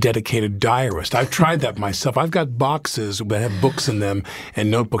dedicated diarist? I've tried that myself. I've got boxes that have books in them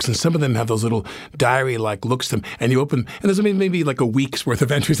and notebooks, and some of them have those little diary-like looks to them. And you open, and there's maybe like a week's worth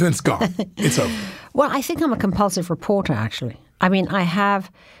of entries, and then it's gone. It's over. Well, I think I'm a compulsive reporter, actually. I mean, I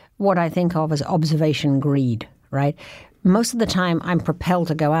have what I think of as observation greed. Right? Most of the time I'm propelled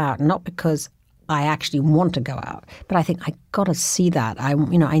to go out, not because I actually want to go out, but I think I got to see that. I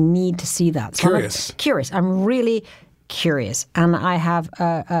need to see that. So Curious. I'm really curious, and I have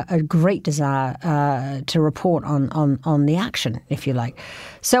a great desire to report on the action, if you like.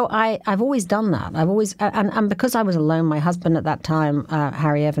 So I've always done that. I've always and because I was alone, my husband at that time,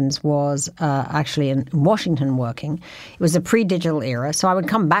 Harry Evans, was actually in Washington working. It was a pre-digital era, so I would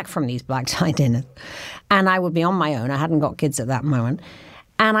come back from these black tie dinners, and I would be on my own. I hadn't got kids at that moment.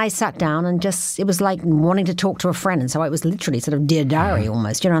 And I sat down and it was like wanting to talk to a friend. And so it was literally sort of Dear Diary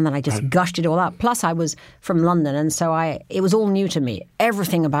almost, you know, and then I just gushed it all out. Plus I was from London, and so it was all new to me.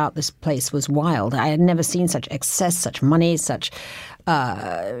 Everything about this place was wild. I had never seen such excess, such money, such,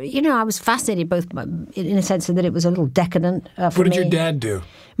 I was fascinated both in a sense that it was a little decadent for me. What did your dad do?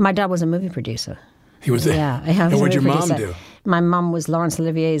 My dad was a movie producer. He was there? Yeah. And what did your mom do? My mum was Laurence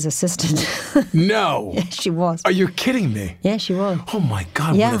Olivier's assistant. No. Yeah, she was. Are you kidding me? Yeah, she was. Oh, my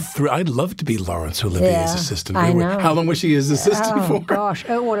God. Yeah. What a thrill. I'd love to be Laurence Olivier's assistant. I know. How long was she his assistant for? Oh, gosh.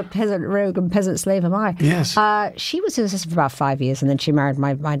 Oh, what a peasant rogue and peasant slave am I. Yes. She was his assistant for about 5 years, and then she married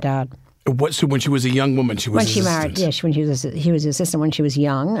my dad. So when she was a young woman, she was when his she assistant? married, he was his assistant when she was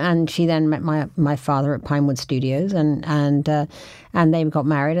young, and she then met my father at Pinewood Studios, and they got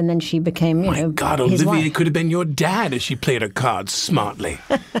married, and then she became, My God, Olivier wife. could have been your dad as she played her cards smartly.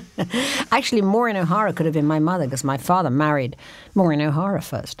 Actually, Maureen O'Hara could have been my mother, because my father married Maureen O'Hara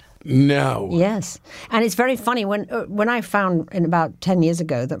first. No. Yes. And it's very funny, when I found in about 10 years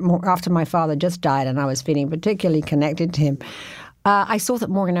ago that after my father just died and I was feeling particularly connected to him, I saw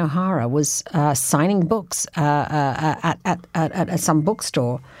that Maureen O'Hara was signing books at some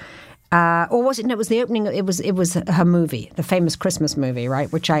bookstore. Or was it? No, it was the opening. It was her movie, the famous Christmas movie, right?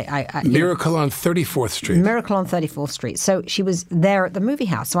 Which Miracle on 34th Street. Miracle on 34th Street. So she was there at the movie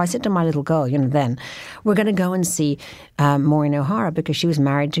house. So I said to my little girl, then we're going to go and see Maureen O'Hara, because she was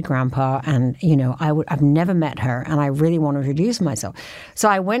married to Grandpa, and I've never met her, and I really want to introduce myself. So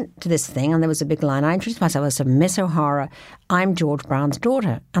I went to this thing, and there was a big line. I introduced myself. I said, Miss O'Hara, I'm George Brown's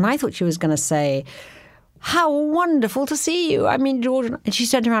daughter, and I thought she was going to say, how wonderful to see you. I mean, George. And she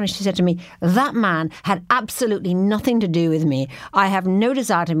turned around and she said to me, that man had absolutely nothing to do with me. I have no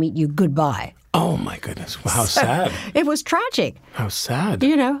desire to meet you. Goodbye. Oh, my goodness. Well, how sad. It was tragic. How sad.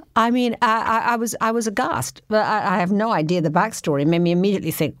 You know, I mean, I was aghast, but I have no idea the backstory. It made me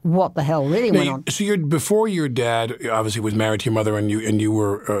immediately think, what the hell really went on? So before your dad obviously was married to your mother and you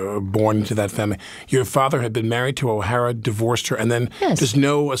were born into that family, your father had been married to O'Hara, divorced her, and then there's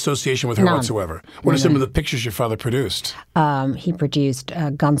no association with her whatsoever. What are some of the pictures your father produced? He produced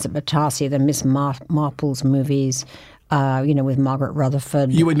Guns at Battersea, the Miss Marple's movies, with Margaret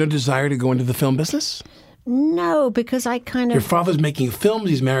Rutherford. You had no desire to go into the film business? No, because I kind of... Your father's making films.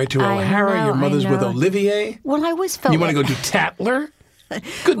 He's married to O'Hara. Your mother's with Olivier. Well, I always felt... You want to go do Tatler?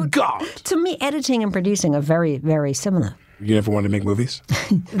 Good God. To me, editing and producing are very, very similar. You never wanted to make movies?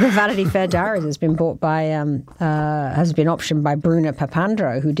 The Vanity Fair Diaries has been bought by, has been optioned by Bruna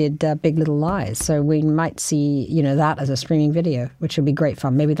Papandreou, who did Big Little Lies. So we might see, that as a streaming video, which would be great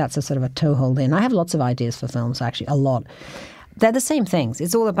fun. Maybe that's a sort of a toehold in. I have lots of ideas for films, actually, a lot. They're the same things.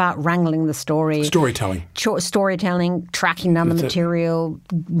 It's all about wrangling the story. Storytelling. Storytelling, tracking down the material,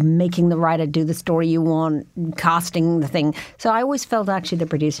 making the writer do the story you want, casting the thing. So I always felt actually the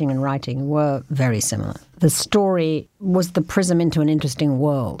producing and writing were very similar. The story was the prism into an interesting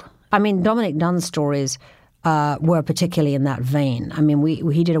world. I mean, Dominic Dunn's stories were particularly in that vein. I mean,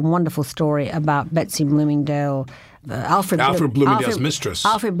 he did a wonderful story about Betsy Bloomingdale, Alfred Bloomingdale's mistress.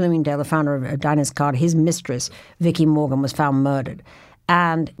 Alfred Bloomingdale, the founder of Diners Club, his mistress, Vicky Morgan, was found murdered.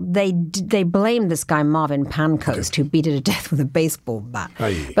 And they blamed this guy, Marvin Pancoast, who beat her to death with a baseball bat.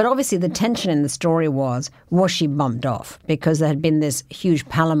 Aye. But obviously the tension in the story was she bumped off? Because there had been this huge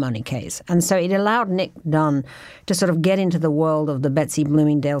palimony case. And so it allowed Nick Dunn to sort of get into the world of the Betsy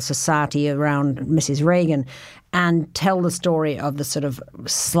Bloomingdale society around Mrs. Reagan and tell the story of the sort of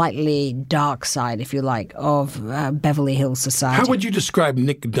slightly dark side, if you like, of Beverly Hills society. How would you describe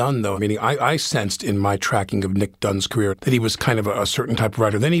Nick Dunn, though? I mean, I sensed in my tracking of Nick Dunn's career that he was kind of a certain type of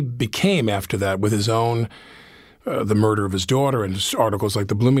writer. Then he became, after that, with his own The Murder of His Daughter and articles like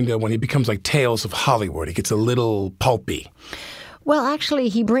the Bloomingdale, when he becomes like Tales of Hollywood. He gets a little pulpy. Well, actually,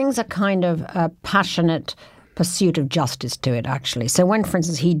 he brings a kind of passionate pursuit of justice to it, actually. So when, for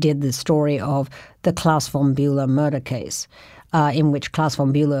instance, he did the story of the Klaus von Bülow murder case, in which Klaus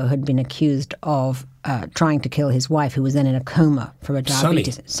von Bülow had been accused of trying to kill his wife, who was then in a coma from a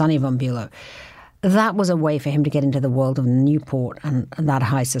diabetes, Sonny von Bülow. That was a way for him to get into the world of Newport and that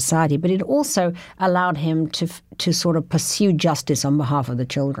high society. But it also allowed him to sort of pursue justice on behalf of the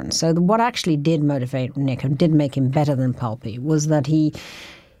children. So what actually did motivate Nick and did make him better than pulpy was that he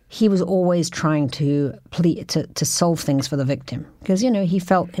was always trying to solve things for the victim because, he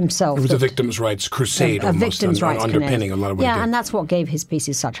felt himself. It was a victim's rights crusade almost, underpinning a lot of what he did. Yeah, and that's what gave his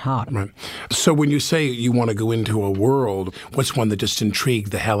pieces such heart. Right. So when you say you want to go into a world, what's one that just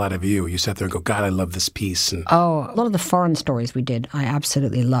intrigued the hell out of you? You sat there and go, God, I love this piece. And a lot of the foreign stories we did, I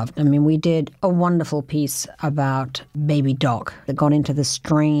absolutely loved. I mean, we did a wonderful piece about Baby Doc that got into the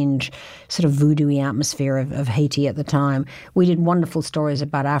strange sort of voodoo-y atmosphere of Haiti at the time. We did wonderful stories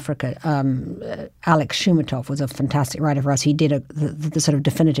about Africa. Alex Shumatov was a fantastic writer for us. He did the sort of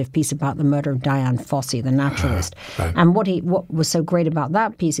definitive piece about the murder of Diane Fossey, the naturalist. Right. And what was so great about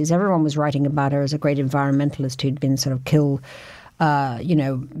that piece is everyone was writing about her as a great environmentalist who'd been sort of killed,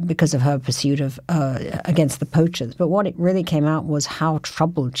 because of her pursuit of against the poachers. But what it really came out was how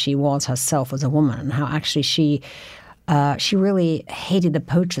troubled she was herself as a woman, and how actually she really hated the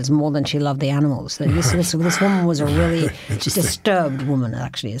poachers more than she loved the animals. This woman was a really disturbed woman,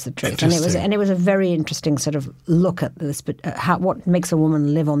 actually, is the truth. And it was a very interesting sort of look at this, but what makes a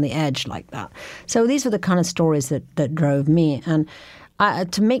woman live on the edge like that. So these were the kind of stories that drove me. And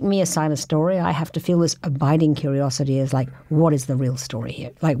to make me assign a story, I have to feel this abiding curiosity as like, what is the real story here?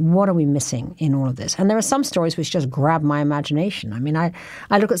 Like, what are we missing in all of this? And there are some stories which just grab my imagination. I mean, I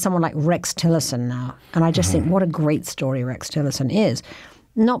look at someone like Rex Tillerson now, and I just think, what a great story Rex Tillerson is.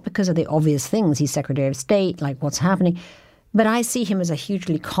 Not because of the obvious things. He's Secretary of State, like what's happening. But I see him as a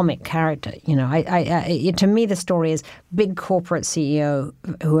hugely comic character. To me, the story is big corporate CEO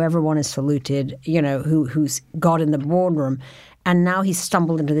who everyone is saluted, who's got in the boardroom. And now he's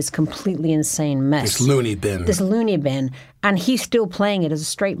stumbled into this completely insane mess. This loony bin. And he's still playing it as a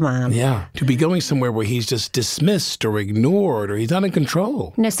straight man. Yeah. To be going somewhere where he's just dismissed or ignored or he's not in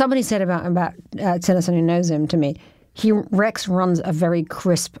control. Somebody said about Tillerson, who knows him, to me, Rex runs a very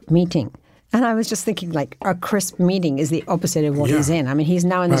crisp meeting. And I was just thinking, like, a crisp meeting is the opposite of what he's in. I mean, he's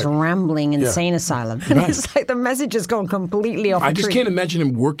now in this rambling insane asylum. And it's like the message has gone completely off the I just can't imagine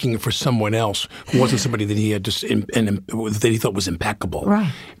him working for someone else who wasn't somebody that he had that he thought was impeccable. Right.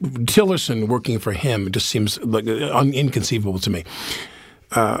 Tillerson working for him just seems like inconceivable to me.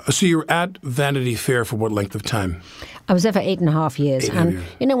 So you were at Vanity Fair for what length of time? I was there for 8.5 years. years.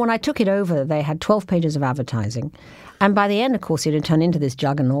 You know, when I took it over, they had 12 pages of advertising. And by the end, of course, it had turned into this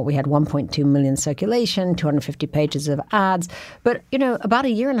juggernaut. We had 1.2 million circulation, 250 pages of ads. But, you know, about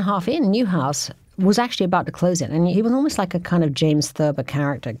 1.5 years in, Newhouse was actually about to close it. And he was almost like a kind of James Thurber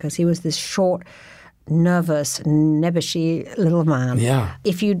character because he was this short, nervous, nebbishy little man. Yeah.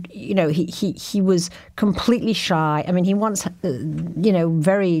 If you know, he was completely shy. I mean, he once, you know,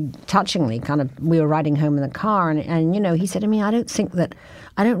 very touchingly kind of, we were riding home in the car and, you know, he said to me, I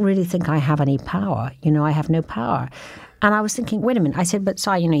don't really think I have any power. You know, I have no power. And I was thinking, wait a minute. I said, but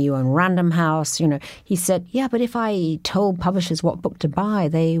Si, you know, you own Random House. You know, he said, yeah, but if I told publishers what book to buy,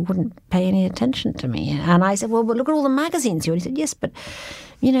 they wouldn't pay any attention to me. And I said, well, but look at all the magazines you. And he said, yes, but,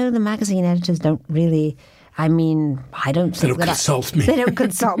 you know, the magazine editors don't really, I mean, I don't think They don't consult me. They don't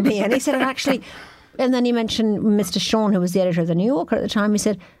consult me. And he said, and actually, and then he mentioned Mr. Sean, who was the editor of The New Yorker at the time. He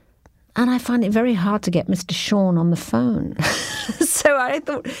said, and I find it very hard to get Mr. Sean on the phone. So I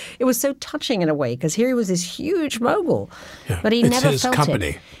thought it was so touching in a way because here he was this huge mogul, but he never felt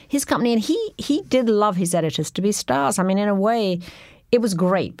it. His company, and he did love his editors to be stars. I mean, in a way, it was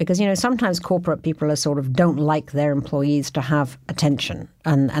great because, you know, sometimes corporate people are sort of don't like their employees to have attention,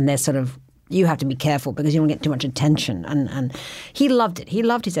 and they're sort of, you have to be careful because you don't get too much attention. And he loved it. He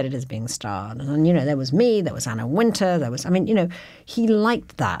loved his editors being starred. And, you know, there was me, there was Anna Wintour, you know, he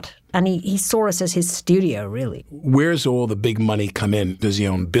liked that. And he saw us as his studio, really. Where's all the big money come in? Does he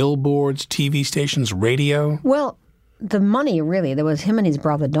own billboards, TV stations, radio? Well, the money, really, there was him and his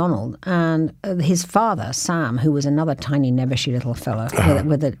brother Donald and his father, Sam, who was another tiny, nebbishy little fellow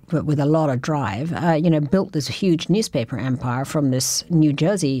with a lot of drive, you know, built this huge newspaper empire from this New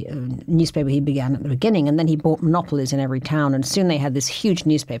Jersey newspaper he began at the beginning. And then he bought monopolies in every town. And soon they had this huge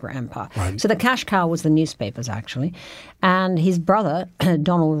newspaper empire. Right. So the cash cow was the newspapers, actually. And his brother,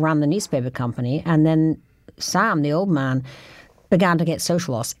 Donald, ran the newspaper company. And then Sam, the old man, began to get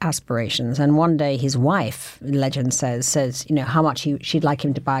social aspirations. And one day his wife, legend says, you know, how much she'd like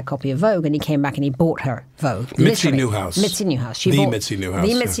him to buy a copy of Vogue. And he came back and he bought her Vogue. Mitzi Newhouse. Mitzi Newhouse. Mitzi Newhouse.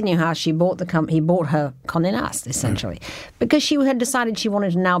 The Mitzi Newhouse. He bought her Condé Nast, essentially. Because she had decided she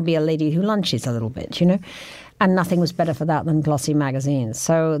wanted to now be a lady who lunches a little bit, you know. And nothing was better for that than glossy magazines.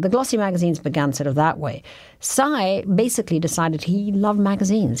 So the glossy magazines began sort of that way. Si basically decided he loved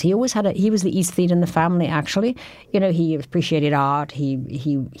magazines. He always he was the aesthete in the family, actually. You know, he appreciated art. He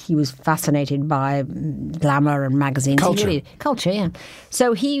was fascinated by glamour and magazines. Culture, yeah.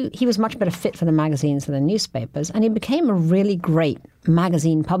 So he was much better fit for the magazines than the newspapers. And he became a really great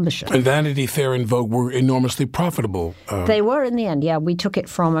magazine publisher. And Vanity Fair and Vogue were enormously profitable. They were in the end, yeah. We took it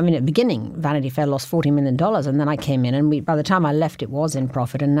from, I mean, at the beginning, Vanity Fair lost $40 million. And then I came in and by the time I left, it was in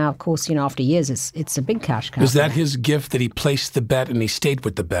profit. And now, of course, you know, after years, it's a big cash cow. Is that his gift that he placed the bet and he stayed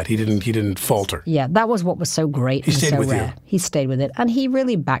with the bet? He didn't falter. Yeah, that was what was so great and so rare. He stayed with it. And he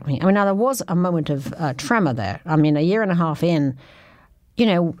really backed me. I mean, now there was a moment of tremor there. I mean, 1.5 years in, you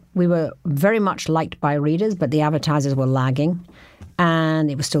know, we were very much liked by readers, but the advertisers were lagging. And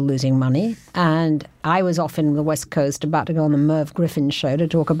it was still losing money. And I was off in the West Coast about to go on the Merv Griffin show to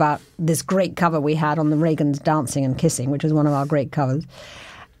talk about this great cover we had on the Reagans Dancing and Kissing, which was one of our great covers.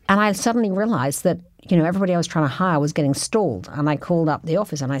 And I suddenly realized that, you know, everybody I was trying to hire was getting stalled. And I called up the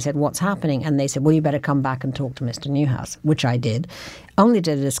office and I said, what's happening? And they said, well, you better come back and talk to Mr. Newhouse, which I did, only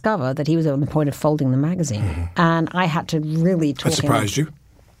to discover that he was on the point of folding the magazine. Mm-hmm. And I had to really talk him. That surprised you?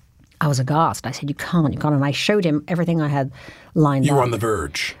 I was aghast. I said, you can't. And I showed him everything I had lined up. You were on the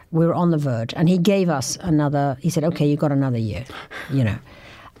verge. We were on the verge. And he gave us he said, okay, you got another year, you know.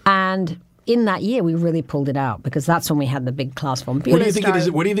 And in that year, we really pulled it out because that's when we had the big class form. What do you think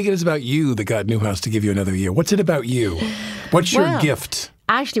it is about you that got Newhouse to give you another year? What's it about you? What's your gift?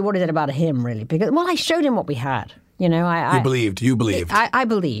 Actually, what is it about him, really? Because, I showed him what we had. You know, You believed. I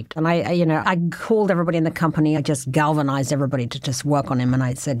believed. And I called everybody in the company. I just galvanized everybody to just work on him. And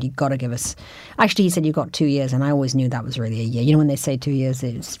I said, you've got to give us... Actually, he said, you got 2 years. And I always knew that was really a year. You know, when they say 2 years,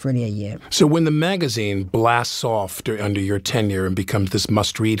 it's really a year. So when the magazine blasts off under your tenure and becomes this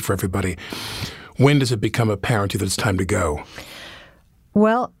must-read for everybody, when does it become apparent to you that it's time to go?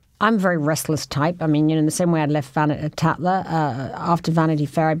 Well, I'm a very restless type. I mean, you know, in the same way I'd left Tatler after Vanity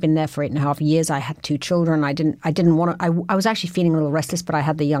Fair, I'd been there for 8.5 years. I had 2 children. I didn't want to. I was actually feeling a little restless, but I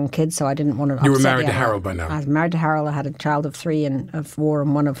had the young kids, so I didn't want to. You were married to Harold by now. I was married to Harold. I had a child of 3 and of 4,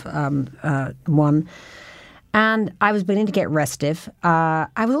 and one of 1. And I was beginning to get restive. I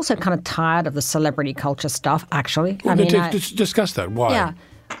was also kind of tired of the celebrity culture stuff. Actually, Well, discuss that. Why? Yeah.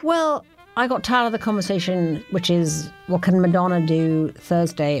 Well, I got tired of the conversation, which is, well, can Madonna do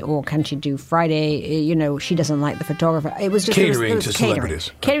Thursday or can she do Friday? You know, she doesn't like the photographer. It was just Catering it was to catering.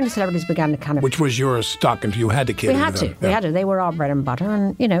 celebrities. Catering to celebrities began to kind of... Which was your stock, and you had to cater We had to to. them. We had to. They were our bread and butter,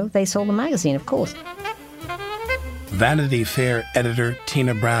 and, you know, they sold the magazine, of course. Vanity Fair editor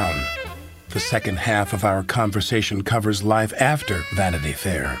Tina Brown. The second half of our conversation covers life after Vanity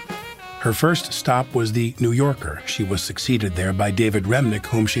Fair. Her first stop was the New Yorker. She was succeeded there by David Remnick,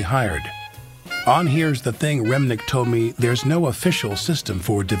 whom she hired. On Here's the Thing, Remnick told me there's no official system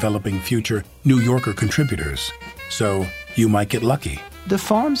for developing future New Yorker contributors. So you might get lucky. The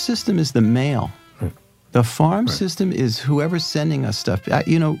farm system is the mail. The farm system is whoever's sending us stuff.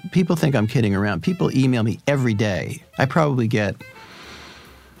 You know, people think I'm kidding around. People email me every day. I probably get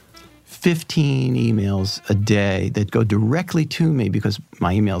 15 emails a day that go directly to me because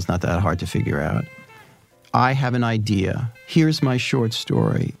my email is not that hard to figure out. I have an idea. Here's my short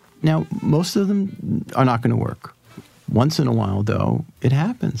story. Now, most of them are not going to work. Once in a while, though, it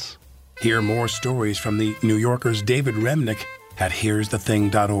happens. Hear more stories from the New Yorker's David Remnick at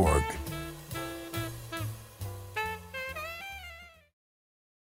here'sthething.org.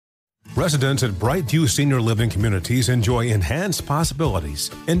 Residents at Brightview Senior Living Communities enjoy enhanced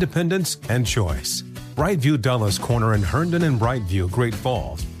possibilities, independence, and choice. Brightview Dulles Corner in Herndon and Brightview, Great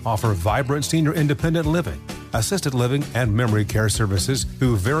Falls, offer vibrant senior independent living, assisted living, and memory care services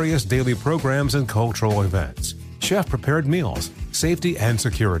through various daily programs and cultural events. Chef-prepared meals, safety and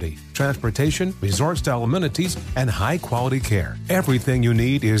security, transportation, resort-style amenities, and high-quality care. Everything you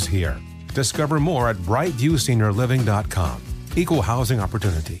need is here. Discover more at brightviewseniorliving.com. Equal housing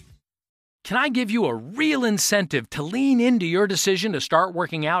opportunity. Can I give you a real incentive to lean into your decision to start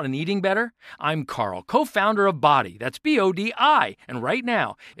working out and eating better? I'm Carl, co-founder of Body. That's BODI. And right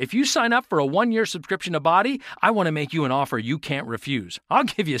now, if you sign up for a 1-year subscription to Body, I want to make you an offer you can't refuse. I'll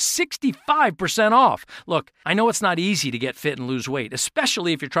give you 65% off. Look, I know it's not easy to get fit and lose weight,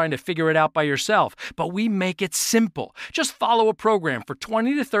 especially if you're trying to figure it out by yourself, but we make it simple. Just follow a program for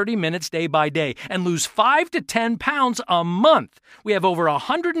 20 to 30 minutes day by day and lose 5 to 10 pounds a month. We have over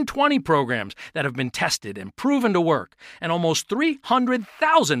 120 programs that have been tested and proven to work, and almost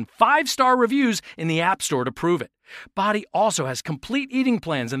 300,000 5-star reviews in the App Store to prove it. Body also has complete eating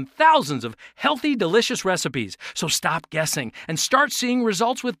plans and thousands of healthy, delicious recipes. So stop guessing and start seeing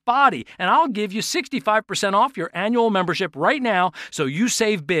results with Body, and I'll give you 65% off your annual membership right now so you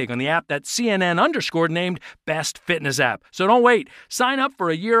save big on the app that CNN_ named Best Fitness App. So don't wait. Sign up for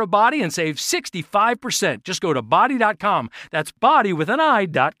a year of Body and save 65%. Just go to body.com. That's body with an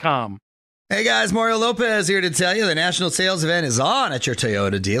I.com. Hey guys, Mario Lopez here to tell you the national sales event is on at your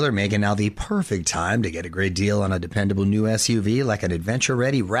Toyota dealer, making now the perfect time to get a great deal on a dependable new SUV like an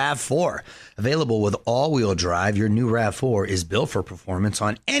adventure-ready RAV4. Available with all-wheel drive, your new RAV4 is built for performance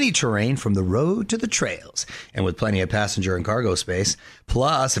on any terrain from the road to the trails. And with plenty of passenger and cargo space,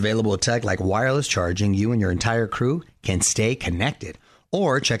 plus available tech like wireless charging, you and your entire crew can stay connected.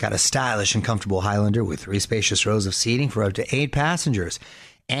 Or check out a stylish and comfortable Highlander with 3 spacious rows of seating for up to 8 passengers.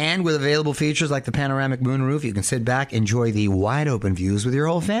 And with available features like the panoramic moonroof, you can sit back, enjoy the wide-open views with your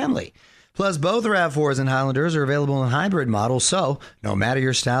whole family. Plus, both RAV4s and Highlanders are available in hybrid models, so no matter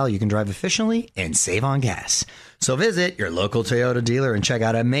your style, you can drive efficiently and save on gas. So visit your local Toyota dealer and check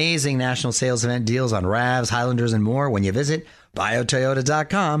out amazing national sales event deals on RAVs, Highlanders, and more when you visit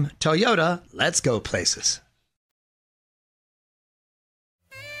biotoyota.com. Toyota, let's go places.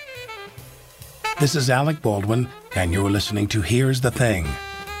 This is Alec Baldwin, and you're listening to Here's the Thing.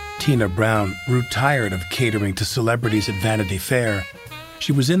 Tina Brown grew tired of catering to celebrities at Vanity Fair.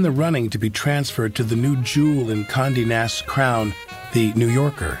 She was in the running to be transferred to the new jewel in Condé Nast's crown, the New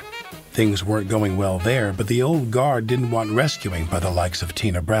Yorker. Things weren't going well there, but the old guard didn't want rescuing by the likes of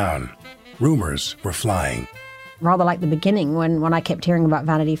Tina Brown. Rumors were flying. Rather like the beginning, when I kept hearing about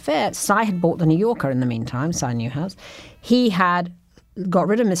Vanity Fair, Cy had bought the New Yorker in the meantime, Cy Newhouse. He had got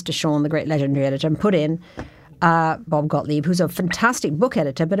rid of Mr. Shawn, the great legendary editor, and put in Bob Gottlieb, who's a fantastic book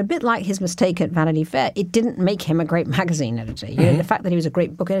editor, but a bit like his mistake at Vanity Fair, it didn't make him a great magazine editor. You know, the fact that he was a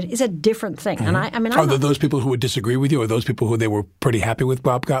great book editor is a different thing. And I mean, are there those people who would disagree with you, or those people who they were pretty happy with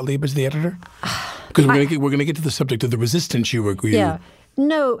Bob Gottlieb as the editor? Because we're going to get to the subject of the resistance you agree. Yeah.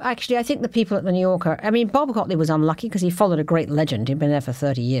 No, actually, I think the people at the New Yorker, I mean, Bob Gottlieb was unlucky because he followed a great legend. He'd been there for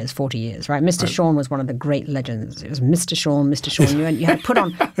 30 years, 40 years, right? Mr. Shawn was one of the great legends. It was Mr. Shawn, Mr. Shawn. You had to put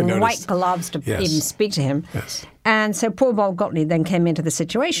on white gloves to even speak to him. Yes. And so poor Bob Gottlieb then came into the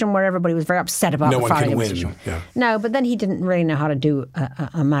situation where everybody was very upset about the firing of Mr. Shawn. Yeah. No, but then he didn't really know how to do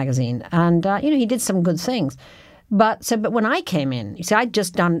a magazine. And, he did some good things. But when I came in, you see, I'd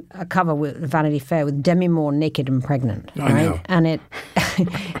just done a cover with Vanity Fair with Demi Moore naked and pregnant, right? I know. And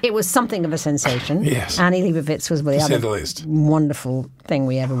it was something of a sensation. Yes. Annie Leibovitz was the To say other the least. wonderful thing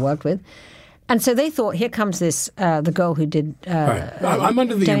we ever worked with. And so they thought, here comes this, the girl who did Right. I'm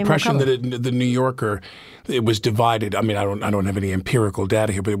under the Demi Moore impression cover. that the New Yorker, it was divided. I mean, I don't have any empirical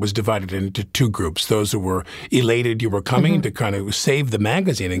data here, but it was divided into two groups: those who were elated you were coming to kind of save the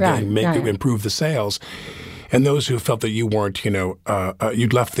magazine and improve the sales, and those who felt that you weren't,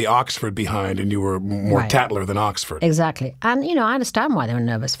 you'd left the Oxford behind and you were more Tatler than Oxford. Exactly. And, I understand why they were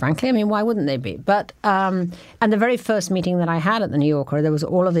nervous, frankly. I mean, why wouldn't they be? But, and the very first meeting that I had at the New Yorker, there was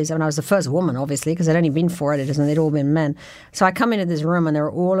all of these, I was the first woman, obviously, because there'd only been 4 editors and they'd all been men. So I come into this room and there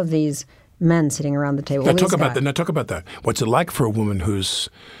were all of these men sitting around the table. Now talk about that. What's it like for a woman who's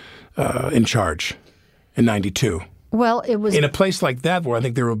in charge in 92? Well, it was... In a place like that where I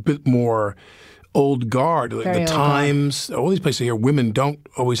think they're a bit more... old guard, the Times, all these places here, women don't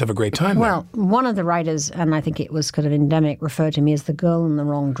always have a great time there. Well, one of the writers, and I think it was kind of endemic, referred to me as the girl in the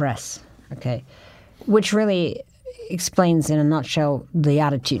wrong dress, okay, which really explains in a nutshell the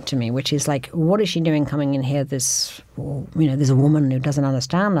attitude to me, which is like, what is she doing coming in here, this woman who doesn't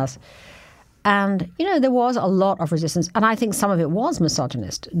understand us? And, there was a lot of resistance, and I think some of it was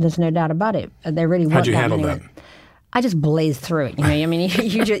misogynist. There's no doubt about it. There really weren't. How'd you handle that? I just blazed through it. I mean,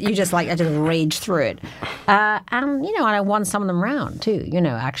 you just I just raged through it, and I won some of them round too.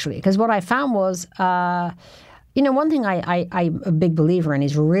 Actually, because what I found was, one thing I'm a big believer in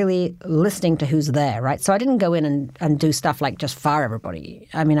is really listening to who's there, right? So I didn't go in and do stuff like just fire everybody.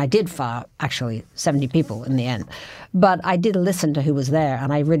 I mean, I did fire actually 70 people in the end, but I did listen to who was there,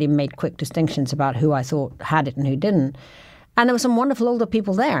 and I really made quick distinctions about who I thought had it and who didn't. And there were some wonderful older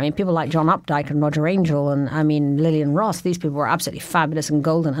people there. I mean, people like John Updike and Roger Angell and, Lillian Ross. These people were absolutely fabulous and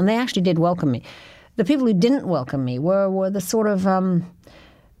golden, and they actually did welcome me. The people who didn't welcome me were the sort of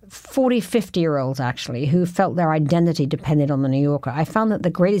 40, 50-year-olds, actually, who felt their identity depended on the New Yorker. I found that the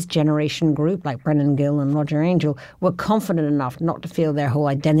greatest generation group, like Brennan Gill and Roger Angell, were confident enough not to feel their whole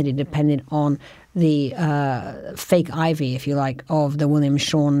identity depended on the fake ivy, if you like, of the William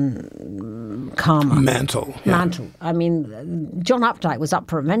Shawn karma. Mantle. Yeah. Mantle. I mean, John Updike was up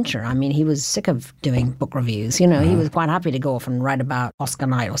for adventure. I mean, he was sick of doing book reviews. He was quite happy to go off and write about Oscar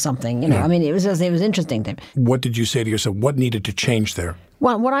night or something. I mean, it was interesting to him. What did you say to yourself? What needed to change there?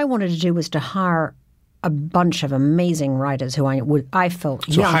 Well, what I wanted to do was to hire a bunch of amazing writers who I felt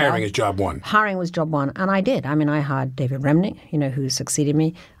So young. hiring is job one. Hiring was job one, and I did. I mean, I hired David Remnick, who succeeded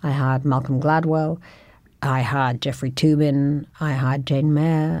me. I hired Malcolm Gladwell. I hired Jeffrey Toobin. I hired Jane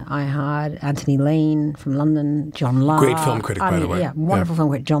Mayer. I hired Anthony Lane from London. John Lahr. Great film critic, by the way. Yeah, wonderful film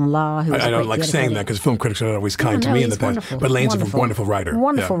critic. John Lahr. Who was I don't like saying that because film critics are not always kind to me in the past. Wonderful. But Lane's a wonderful writer.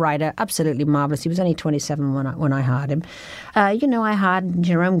 Wonderful writer. Absolutely marvelous. He was only 27 when I hired him. I hired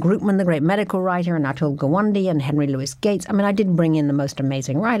Jerome Groopman, the great medical writer, and Atul Gawande and Henry Louis Gates. I mean, I did bring in the most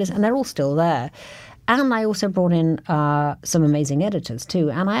amazing writers, and they're all still there. And I also brought in some amazing editors, too.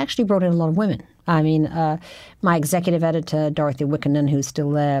 And I actually brought in a lot of women. I mean, my executive editor, Dorothy Wickenden, who's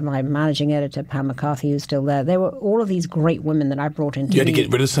still there, my managing editor, Pam McCarthy, who's still there. They were all of these great women that I brought in. You had to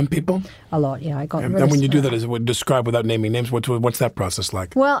get rid of some people? A lot, yeah. I got rid of And when you do that, describe without naming names, what's that process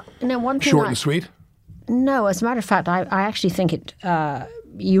like? Well, one thing... Short and sweet? No, as a matter of fact, I actually think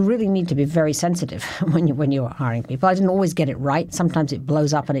you really need to be very sensitive when you're hiring people. I didn't always get it right. Sometimes it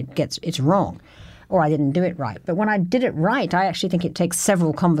blows up and it's wrong, or I didn't do it right. But when I did it right, I actually think it takes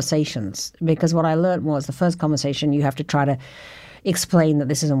several conversations, because what I learned was the first conversation you have to try to explain that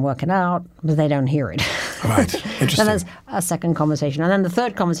this isn't working out, but they don't hear it. Right. Interesting. And there's a second conversation. And then the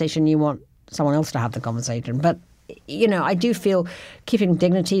third conversation, you want someone else to have the conversation. But, I do feel keeping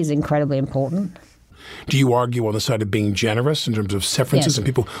dignity is incredibly important. Do you argue on the side of being generous in terms of severances and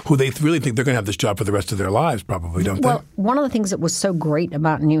people who they really think they're going to have this job for the rest of their lives, probably, don't Well, they? one of the things that was so great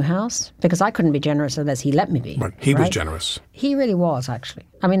about Newhouse, because I couldn't be generous unless he let me be. Right. He was generous. He really was, actually.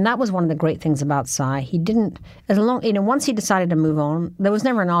 I mean, that was one of the great things about Cy. He didn't, once he decided to move on, there was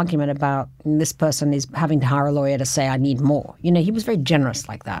never an argument about this person is having to hire a lawyer to say, I need more. He was very generous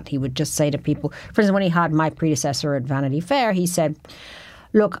like that. He would just say to people, for instance, when he hired my predecessor at Vanity Fair, he said,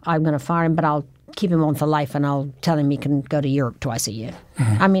 look, I'm going to fire him, but I'll keep him on for life, and I'll tell him he can go to Europe twice a year.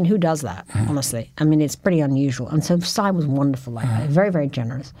 Mm-hmm. I mean, who does that, honestly? I mean, it's pretty unusual. And so Cy was wonderful like that, very, very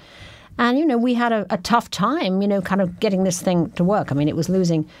generous. And, we had a tough time, kind of getting this thing to work. I mean, it was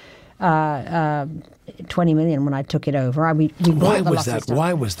losing $20 million when I took it over. Why was that?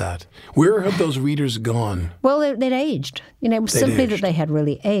 Why was that? Where have those readers gone? Well, they'd aged. It was simply that they had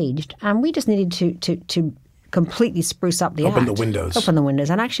really aged. And we just needed to completely spruce up the Open act. the windows. Open the windows.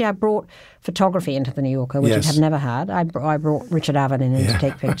 And actually, I brought photography into the New Yorker, which it had never had. I brought Richard Avedon in to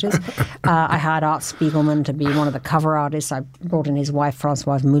take pictures. I hired Art Spiegelman to be one of the cover artists. I brought in his wife,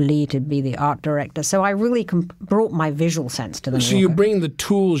 Françoise Mouly, to be the art director. So I really brought my visual sense to the New Yorker. So you bring the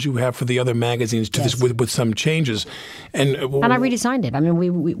tools you have for the other magazines to this with some changes. And I redesigned it. I mean,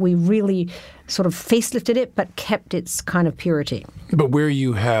 we really sort of facelifted it, but kept its kind of purity. But where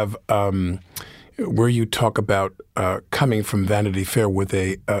you have, where you talk about coming from Vanity Fair with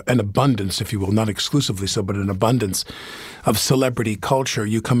an abundance, if you will, not exclusively so, but an abundance of celebrity culture,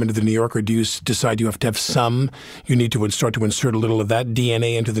 you come into the New Yorker. Do you decide you have to have some? You need to start to insert a little of that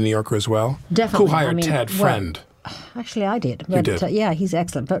DNA into the New Yorker as well? Definitely. Who hired Tad Friend? Actually, I did. You did? Yeah, he's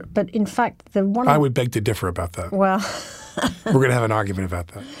excellent. But in fact, I would beg to differ about that. Well, we're going to have an argument about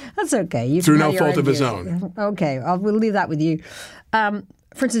that. That's okay. Through no fault of his own. Okay, we'll leave that with you.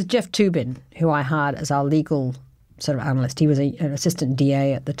 For instance, Jeff Toobin, who I hired as our legal sort of analyst, he was an assistant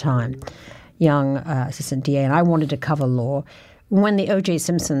DA at the time, young assistant DA, and I wanted to cover law. When the O.J.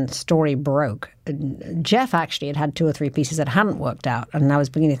 Simpson story broke, Jeff actually had 2 or 3 pieces that hadn't worked out. And I was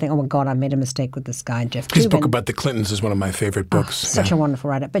beginning to think, oh, my God, I made a mistake with this guy, Jeff Toobin. His book about the Clintons is one of my favorite books. Such a wonderful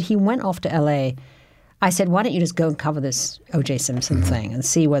writer. But he went off to L.A. I said, why don't you just go and cover this O.J. Simpson thing and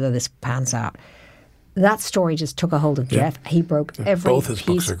see whether this pans out? That story just took a hold of Jeff. He broke every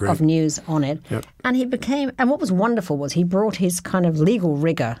piece of news on it. Yep. And he became, and what was wonderful was he brought his kind of legal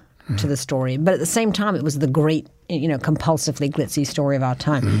rigor to the story, but at the same time it was the great, compulsively glitzy story of our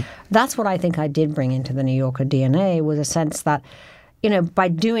time. That's what I think I did bring into the New Yorker DNA, was a sense that, by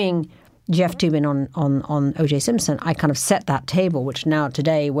doing Jeff Toobin on O.J. Simpson, I kind of set that table, which now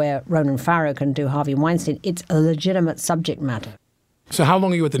today where Ronan Farrow can do Harvey Weinstein, it's a legitimate subject matter. So how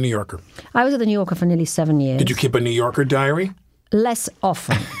long are you at the New Yorker? I was at the New Yorker for nearly 7 years. Did you keep a New Yorker diary? Less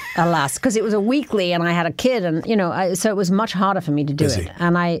often, alas, because it was a weekly and I had a kid and, so it was much harder for me to do it.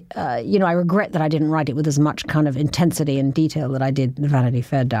 And I regret that I didn't write it with as much kind of intensity and detail that I did the Vanity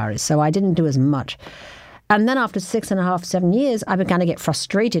Fair diaries. So I didn't do as much. And then after 6.5, 7 years, I began to get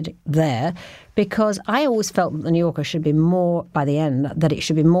frustrated there because I always felt that the New Yorker should be more, by the end, that it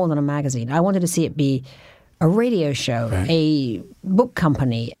should be more than a magazine. I wanted to see it be a radio show, a book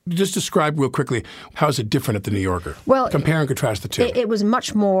company. Just describe real quickly, how is it different at the New Yorker? Well, compare and contrast the two. It was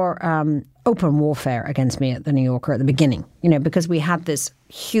much more open warfare against me at the New Yorker at the beginning, because we had this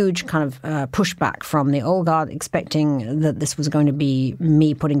huge kind of pushback from the old guard expecting that this was going to be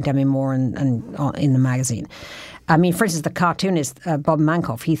me putting Demi Moore in the magazine. I mean, for instance, the cartoonist, Bob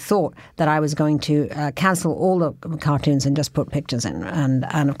Mankoff, he thought that I was going to cancel all the cartoons and just put pictures in.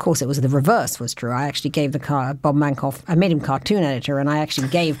 And of course, it was the reverse was true. I actually gave Bob Mankoff, I made him cartoon editor, and I actually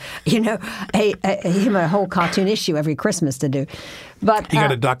gave, him a whole cartoon issue every Christmas to do. But he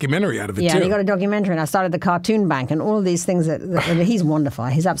got a documentary out of it, too. Yeah, he got a documentary, and I started the Cartoon Bank and all of these things. That he's wonderful.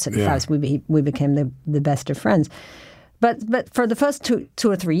 He's absolutely fabulous. We became the best of friends. But for the first 2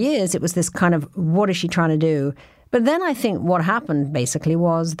 or 3 years, it was this kind of, what is she trying to do? But then I think what happened basically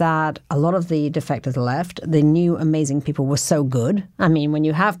was that a lot of the defectors left. The new amazing people were so good. I mean, when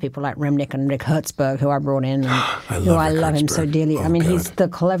you have people like Remnick and Rick Hertzberg, who I brought in, and I love him so dearly. I mean, he's the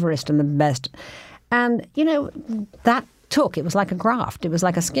cleverest and the best. And, that it was like a graft. It was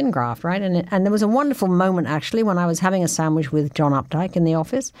like a skin graft, right? And there was a wonderful moment, actually, when I was having a sandwich with John Updike in the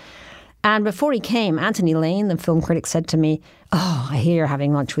office. And before he came, Anthony Lane, the film critic, said to me, "Oh, I hear you're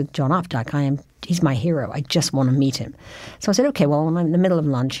having lunch with John Updike. He's my hero. I just want to meet him." So I said, "Okay, well, I'm in the middle of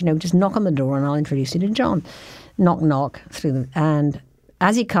lunch. Just knock on the door and I'll introduce you to John." Knock, knock. And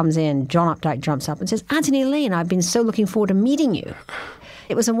as he comes in, John Updike jumps up and says, "Anthony Lane, I've been so looking forward to meeting you."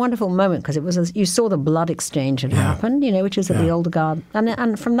 It was a wonderful moment because it was you saw the blood exchange had happened, which was at the Older Guard.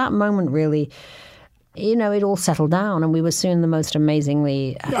 And from that moment, really, it all settled down, and we were soon the most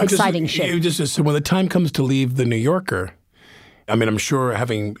amazingly exciting ship. So when the time comes to leave the New Yorker, I mean, I'm sure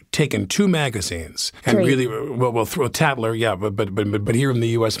having taken 2 magazines and 3. really, well, throw Tatler, but here in the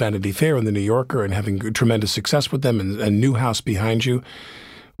U.S. Vanity Fair and the New Yorker, and having tremendous success with them, and Newhouse behind you,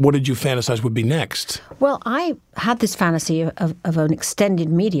 what did you fantasize would be next? Well, I had this fantasy of an extended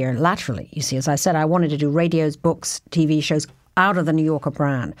media laterally. You see, as I said, I wanted to do radios, books, TV shows out of the New Yorker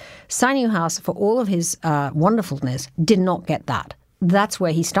brand. Cy Newhouse, for all of his wonderfulness, did not get that. that's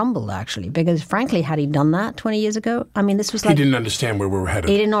where he stumbled, actually, because frankly, had he done that 20 years ago, I mean, this was like... He didn't understand where we were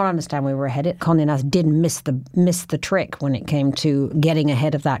headed. He did not understand where we were headed. Condé Nast did miss the trick when it came to getting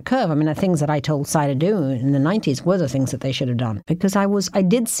ahead of that curve. I mean, the things that I told Side-A-Do in the 90s were the things that they should have done, because I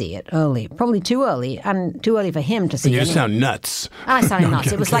did see it early, probably too early, and too early for him to see it. You sound nuts. I sounded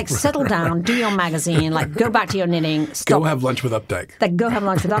nuts. It was like, settle down, do your magazine, like, go back to your knitting. Stop. Go have lunch with Updike. Like, go have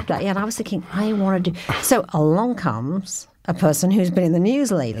lunch with Updike. Yeah, and I was thinking, I want to do... So along comes a person who's been in the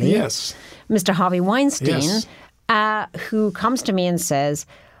news lately, yes, Mr. Harvey Weinstein, yes, who comes to me and says,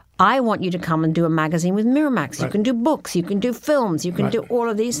 I want you to come and do a magazine with Miramax. You can do books, you can do films, you can do all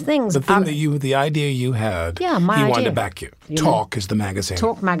of these things. The idea you had, my he idea. wanted to back you. Talk is the magazine.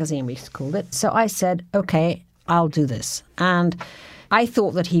 Talk Magazine, we called it. So I said, okay, I'll do this. And I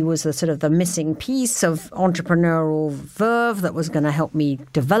thought that he was the missing piece of entrepreneurial verve that was going to help me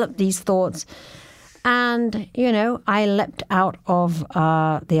develop these thoughts. And, I leapt out of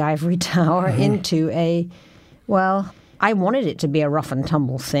the ivory tower into I wanted it to be a rough and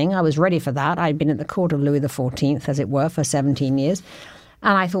tumble thing. I was ready for that. I'd been at the court of Louis XIV, as it were, for 17 years.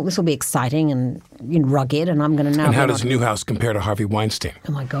 And I thought this will be exciting and rugged, and I'm going to now... And how does Newhouse compare to Harvey Weinstein?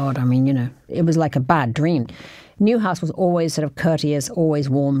 Oh, my God. I mean, it was like a bad dream. Newhouse was always sort of courteous, always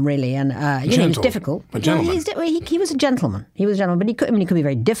warm, really, and he was difficult. A gentleman. He was a gentleman. He was a gentleman, but he could be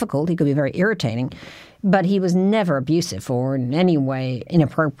very difficult. He could be very irritating, but he was never abusive or in any way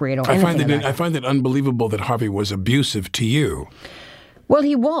inappropriate or anything. I find it unbelievable that Harvey was abusive to you. Well,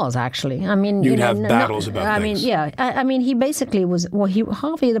 he was, actually. I mean, you'd have battles about things. I mean, he basically was. Well,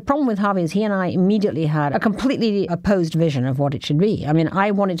 Harvey. The problem with Harvey is he and I immediately had a completely opposed vision of what it should be. I mean,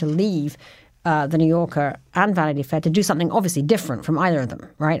 I wanted to leave the New Yorker and Vanity Fair to do something obviously different from either of them,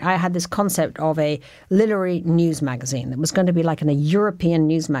 right? I had this concept of a literary news magazine that was going to be like a European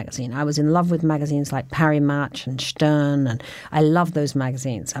news magazine. I was in love with magazines like Paris Match and Stern, and I loved those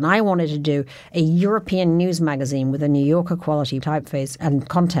magazines. And I wanted to do a European news magazine with a New Yorker quality typeface and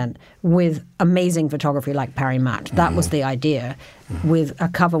content with amazing photography like Paris Match. That was the idea, with a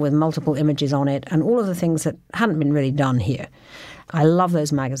cover with multiple images on it and all of the things that hadn't been really done here. I love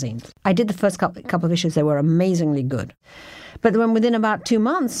those magazines. I did the first couple of issues. They were amazingly good. But then within about 2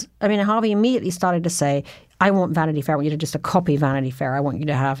 months, Harvey immediately started to say, I want Vanity Fair. I want you to just copy Vanity Fair. I want you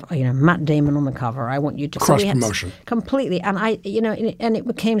to have, Matt Damon on the cover. I want you to... Cross-promotion. Completely. And and it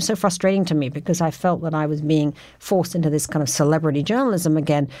became so frustrating to me because I felt that I was being forced into this kind of celebrity journalism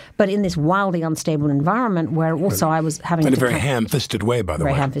again, but in this wildly unstable environment where also I was having in a very ham-fisted way, by the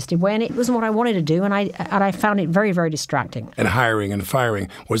way. Very ham-fisted way. And it wasn't what I wanted to do. And I found it very, very distracting. And hiring and firing.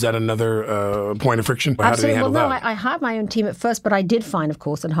 Was that another point of friction? How Absolutely. did he handle that? I had my own team at first, but I did find, of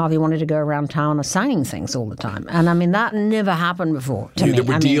course, that Harvey wanted to go around town assigning things all the time. And that never happened before to me. There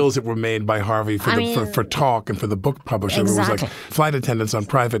were deals that were made by Harvey for Talk and for the book publisher. Exactly. It was like flight attendants on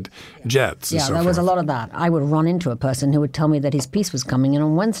private jets. Yeah, there was a lot of that. I would run into a person who would tell me that his piece was coming in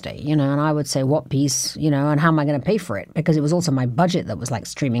on Wednesday, and I would say, what piece, and how am I going to pay for it? Because it was also my budget that was like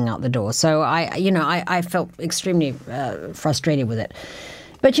streaming out the door. So I felt extremely frustrated with it.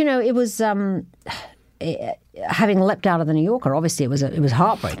 But, it was... having leapt out of the New Yorker, obviously it was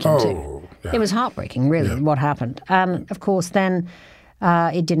heartbreaking too. Yeah. It was heartbreaking, really, what happened. And of course, then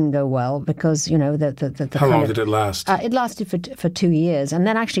it didn't go well because the how long did it last? It lasted for 2 years, and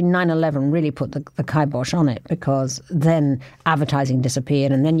then actually 9/11 really put the kibosh on it because then advertising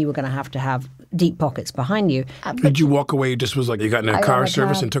disappeared, and then you were going to have deep pockets behind you. Did you walk away? Just was like you got in a car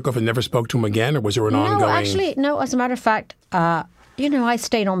service and took off and never spoke to him again, or was there an ongoing? No. As a matter of fact. I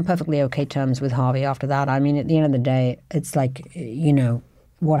stayed on perfectly okay terms with Harvey after that. I mean, at the end of the day, it's like,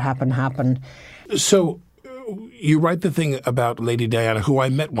 what happened. So you write the thing about Lady Diana, who I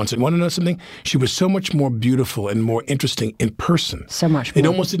met once. And want to know something? She was so much more beautiful and more interesting in person. So much more. It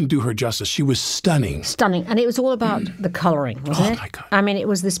almost didn't do her justice. She was stunning. Stunning. And it was all about the coloring, wasn't it? Oh, my God. I mean, it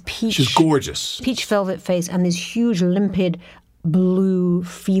was this peach... She's gorgeous. Peach velvet face and this huge, limpid... blue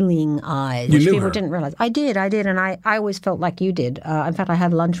feeling eyes, which people her. didn't realize. I did, and I always felt like you did. In fact, I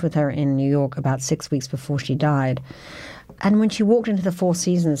had lunch with her in New York about 6 weeks before she died. And when she walked into the Four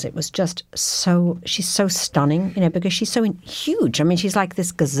Seasons, it was just she's so stunning, because she's so huge. I mean, she's like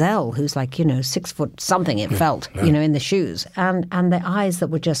this gazelle who's like, 6 foot something, it felt, in the shoes. And the eyes that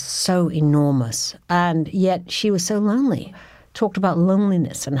were just so enormous. And yet she was so lonely. Talked about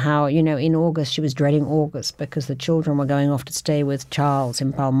loneliness and how, in August she was dreading August because the children were going off to stay with Charles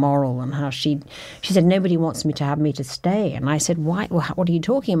in Balmoral, and how she said, nobody wants me to have me to stay. And I said, why? Well, what are you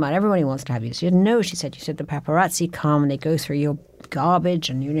talking about? Everybody wants to have you. She said, no, she said, the paparazzi come and they go through garbage.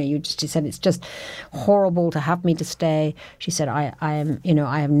 And, she said, it's just horrible to have me to stay. She said, I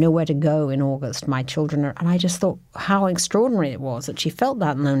have nowhere to go in August. My children are, and I just thought how extraordinary it was that she felt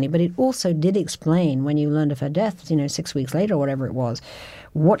that lonely. But it also did explain, when you learned of her death, 6 weeks later or whatever it was,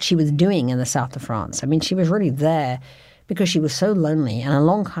 what she was doing in the south of France. I mean, she was really there because she was so lonely. And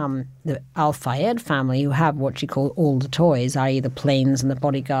along come the Al Fayed family, who have what she called all the toys, i.e. the planes and the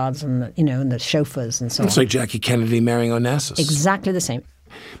bodyguards and the chauffeurs and so on. It's like Jackie Kennedy marrying Onassis. Exactly the same.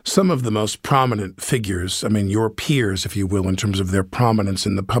 Some of the most prominent figures, your peers, if you will, in terms of their prominence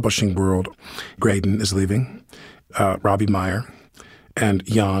in the publishing world, Graydon is leaving, Robbie Meyer, and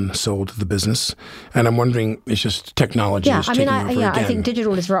Jan sold the business. And I'm wondering, it's just technology is taking over again. I think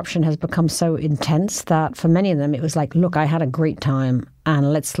digital disruption has become so intense that for many of them, it was like, look, I had a great time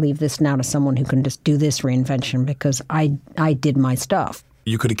and let's leave this now to someone who can just do this reinvention because I did my stuff.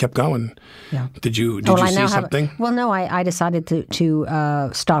 You could have kept going. Yeah. Did you see something? I decided to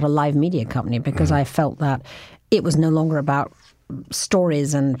start a live media company because I felt that it was no longer about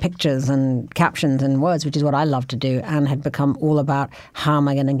stories and pictures and captions and words, which is what I love to do, and had become all about how am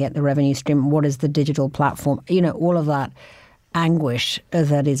I going to get the revenue stream? What is the digital platform? All of that anguish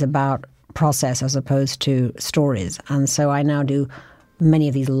that is about process as opposed to stories. And so I now do many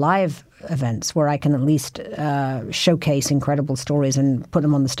of these live events where I can at least showcase incredible stories and put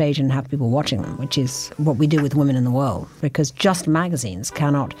them on the stage and have people watching them, which is what we do with Women in the World, because just magazines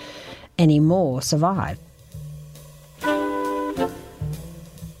cannot anymore survive.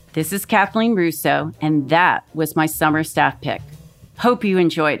 This is Kathleen Russo, and that was my summer staff pick. Hope you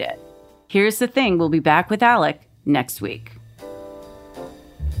enjoyed it. Here's the thing, we'll be back with Alec next week.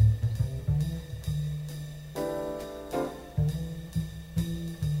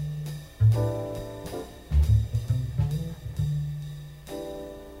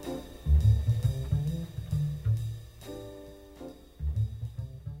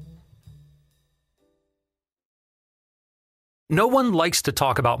 No one likes to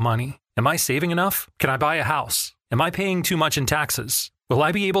talk about money. Am I saving enough? Can I buy a house? Am I paying too much in taxes? Will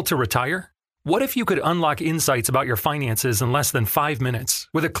I be able to retire? What if you could unlock insights about your finances in less than 5 minutes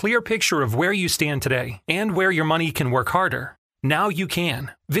with a clear picture of where you stand today and where your money can work harder? Now you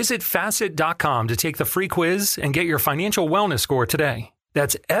can. Visit Facet.com to take the free quiz and get your financial wellness score today.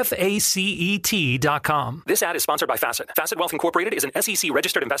 That's FACET.com. This ad is sponsored by Facet. Facet Wealth Incorporated is an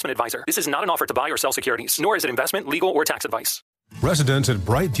SEC-registered investment advisor. This is not an offer to buy or sell securities, nor is it investment, legal, or tax advice. Residents at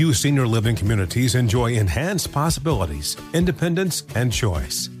Brightview Senior Living Communities enjoy enhanced possibilities, independence, and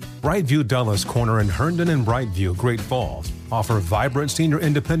choice. Brightview Dulles Corner in Herndon and Brightview, Great Falls, offer vibrant senior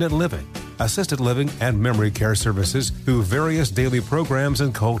independent living, assisted living, and memory care services through various daily programs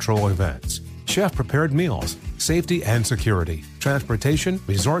and cultural events. Chef-prepared meals, safety and security, transportation,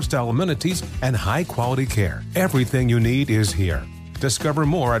 resort-style amenities, and high-quality care. Everything you need is here. Discover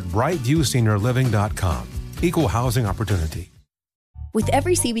more at brightviewseniorliving.com. Equal housing opportunity. With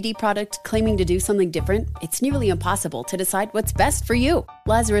every CBD product claiming to do something different, it's nearly impossible to decide what's best for you.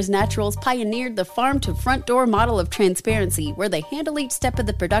 Lazarus Naturals pioneered the farm-to-front-door model of transparency, where they handle each step of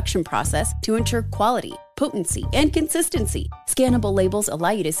the production process to ensure quality, potency, and consistency. Scannable labels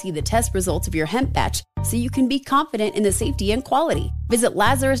allow you to see the test results of your hemp batch, so you can be confident in the safety and quality. Visit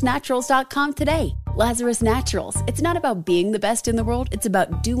LazarusNaturals.com today. Lazarus Naturals. It's not about being the best in the world, it's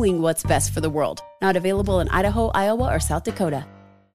about doing what's best for the world. Not available in Idaho, Iowa, or South Dakota.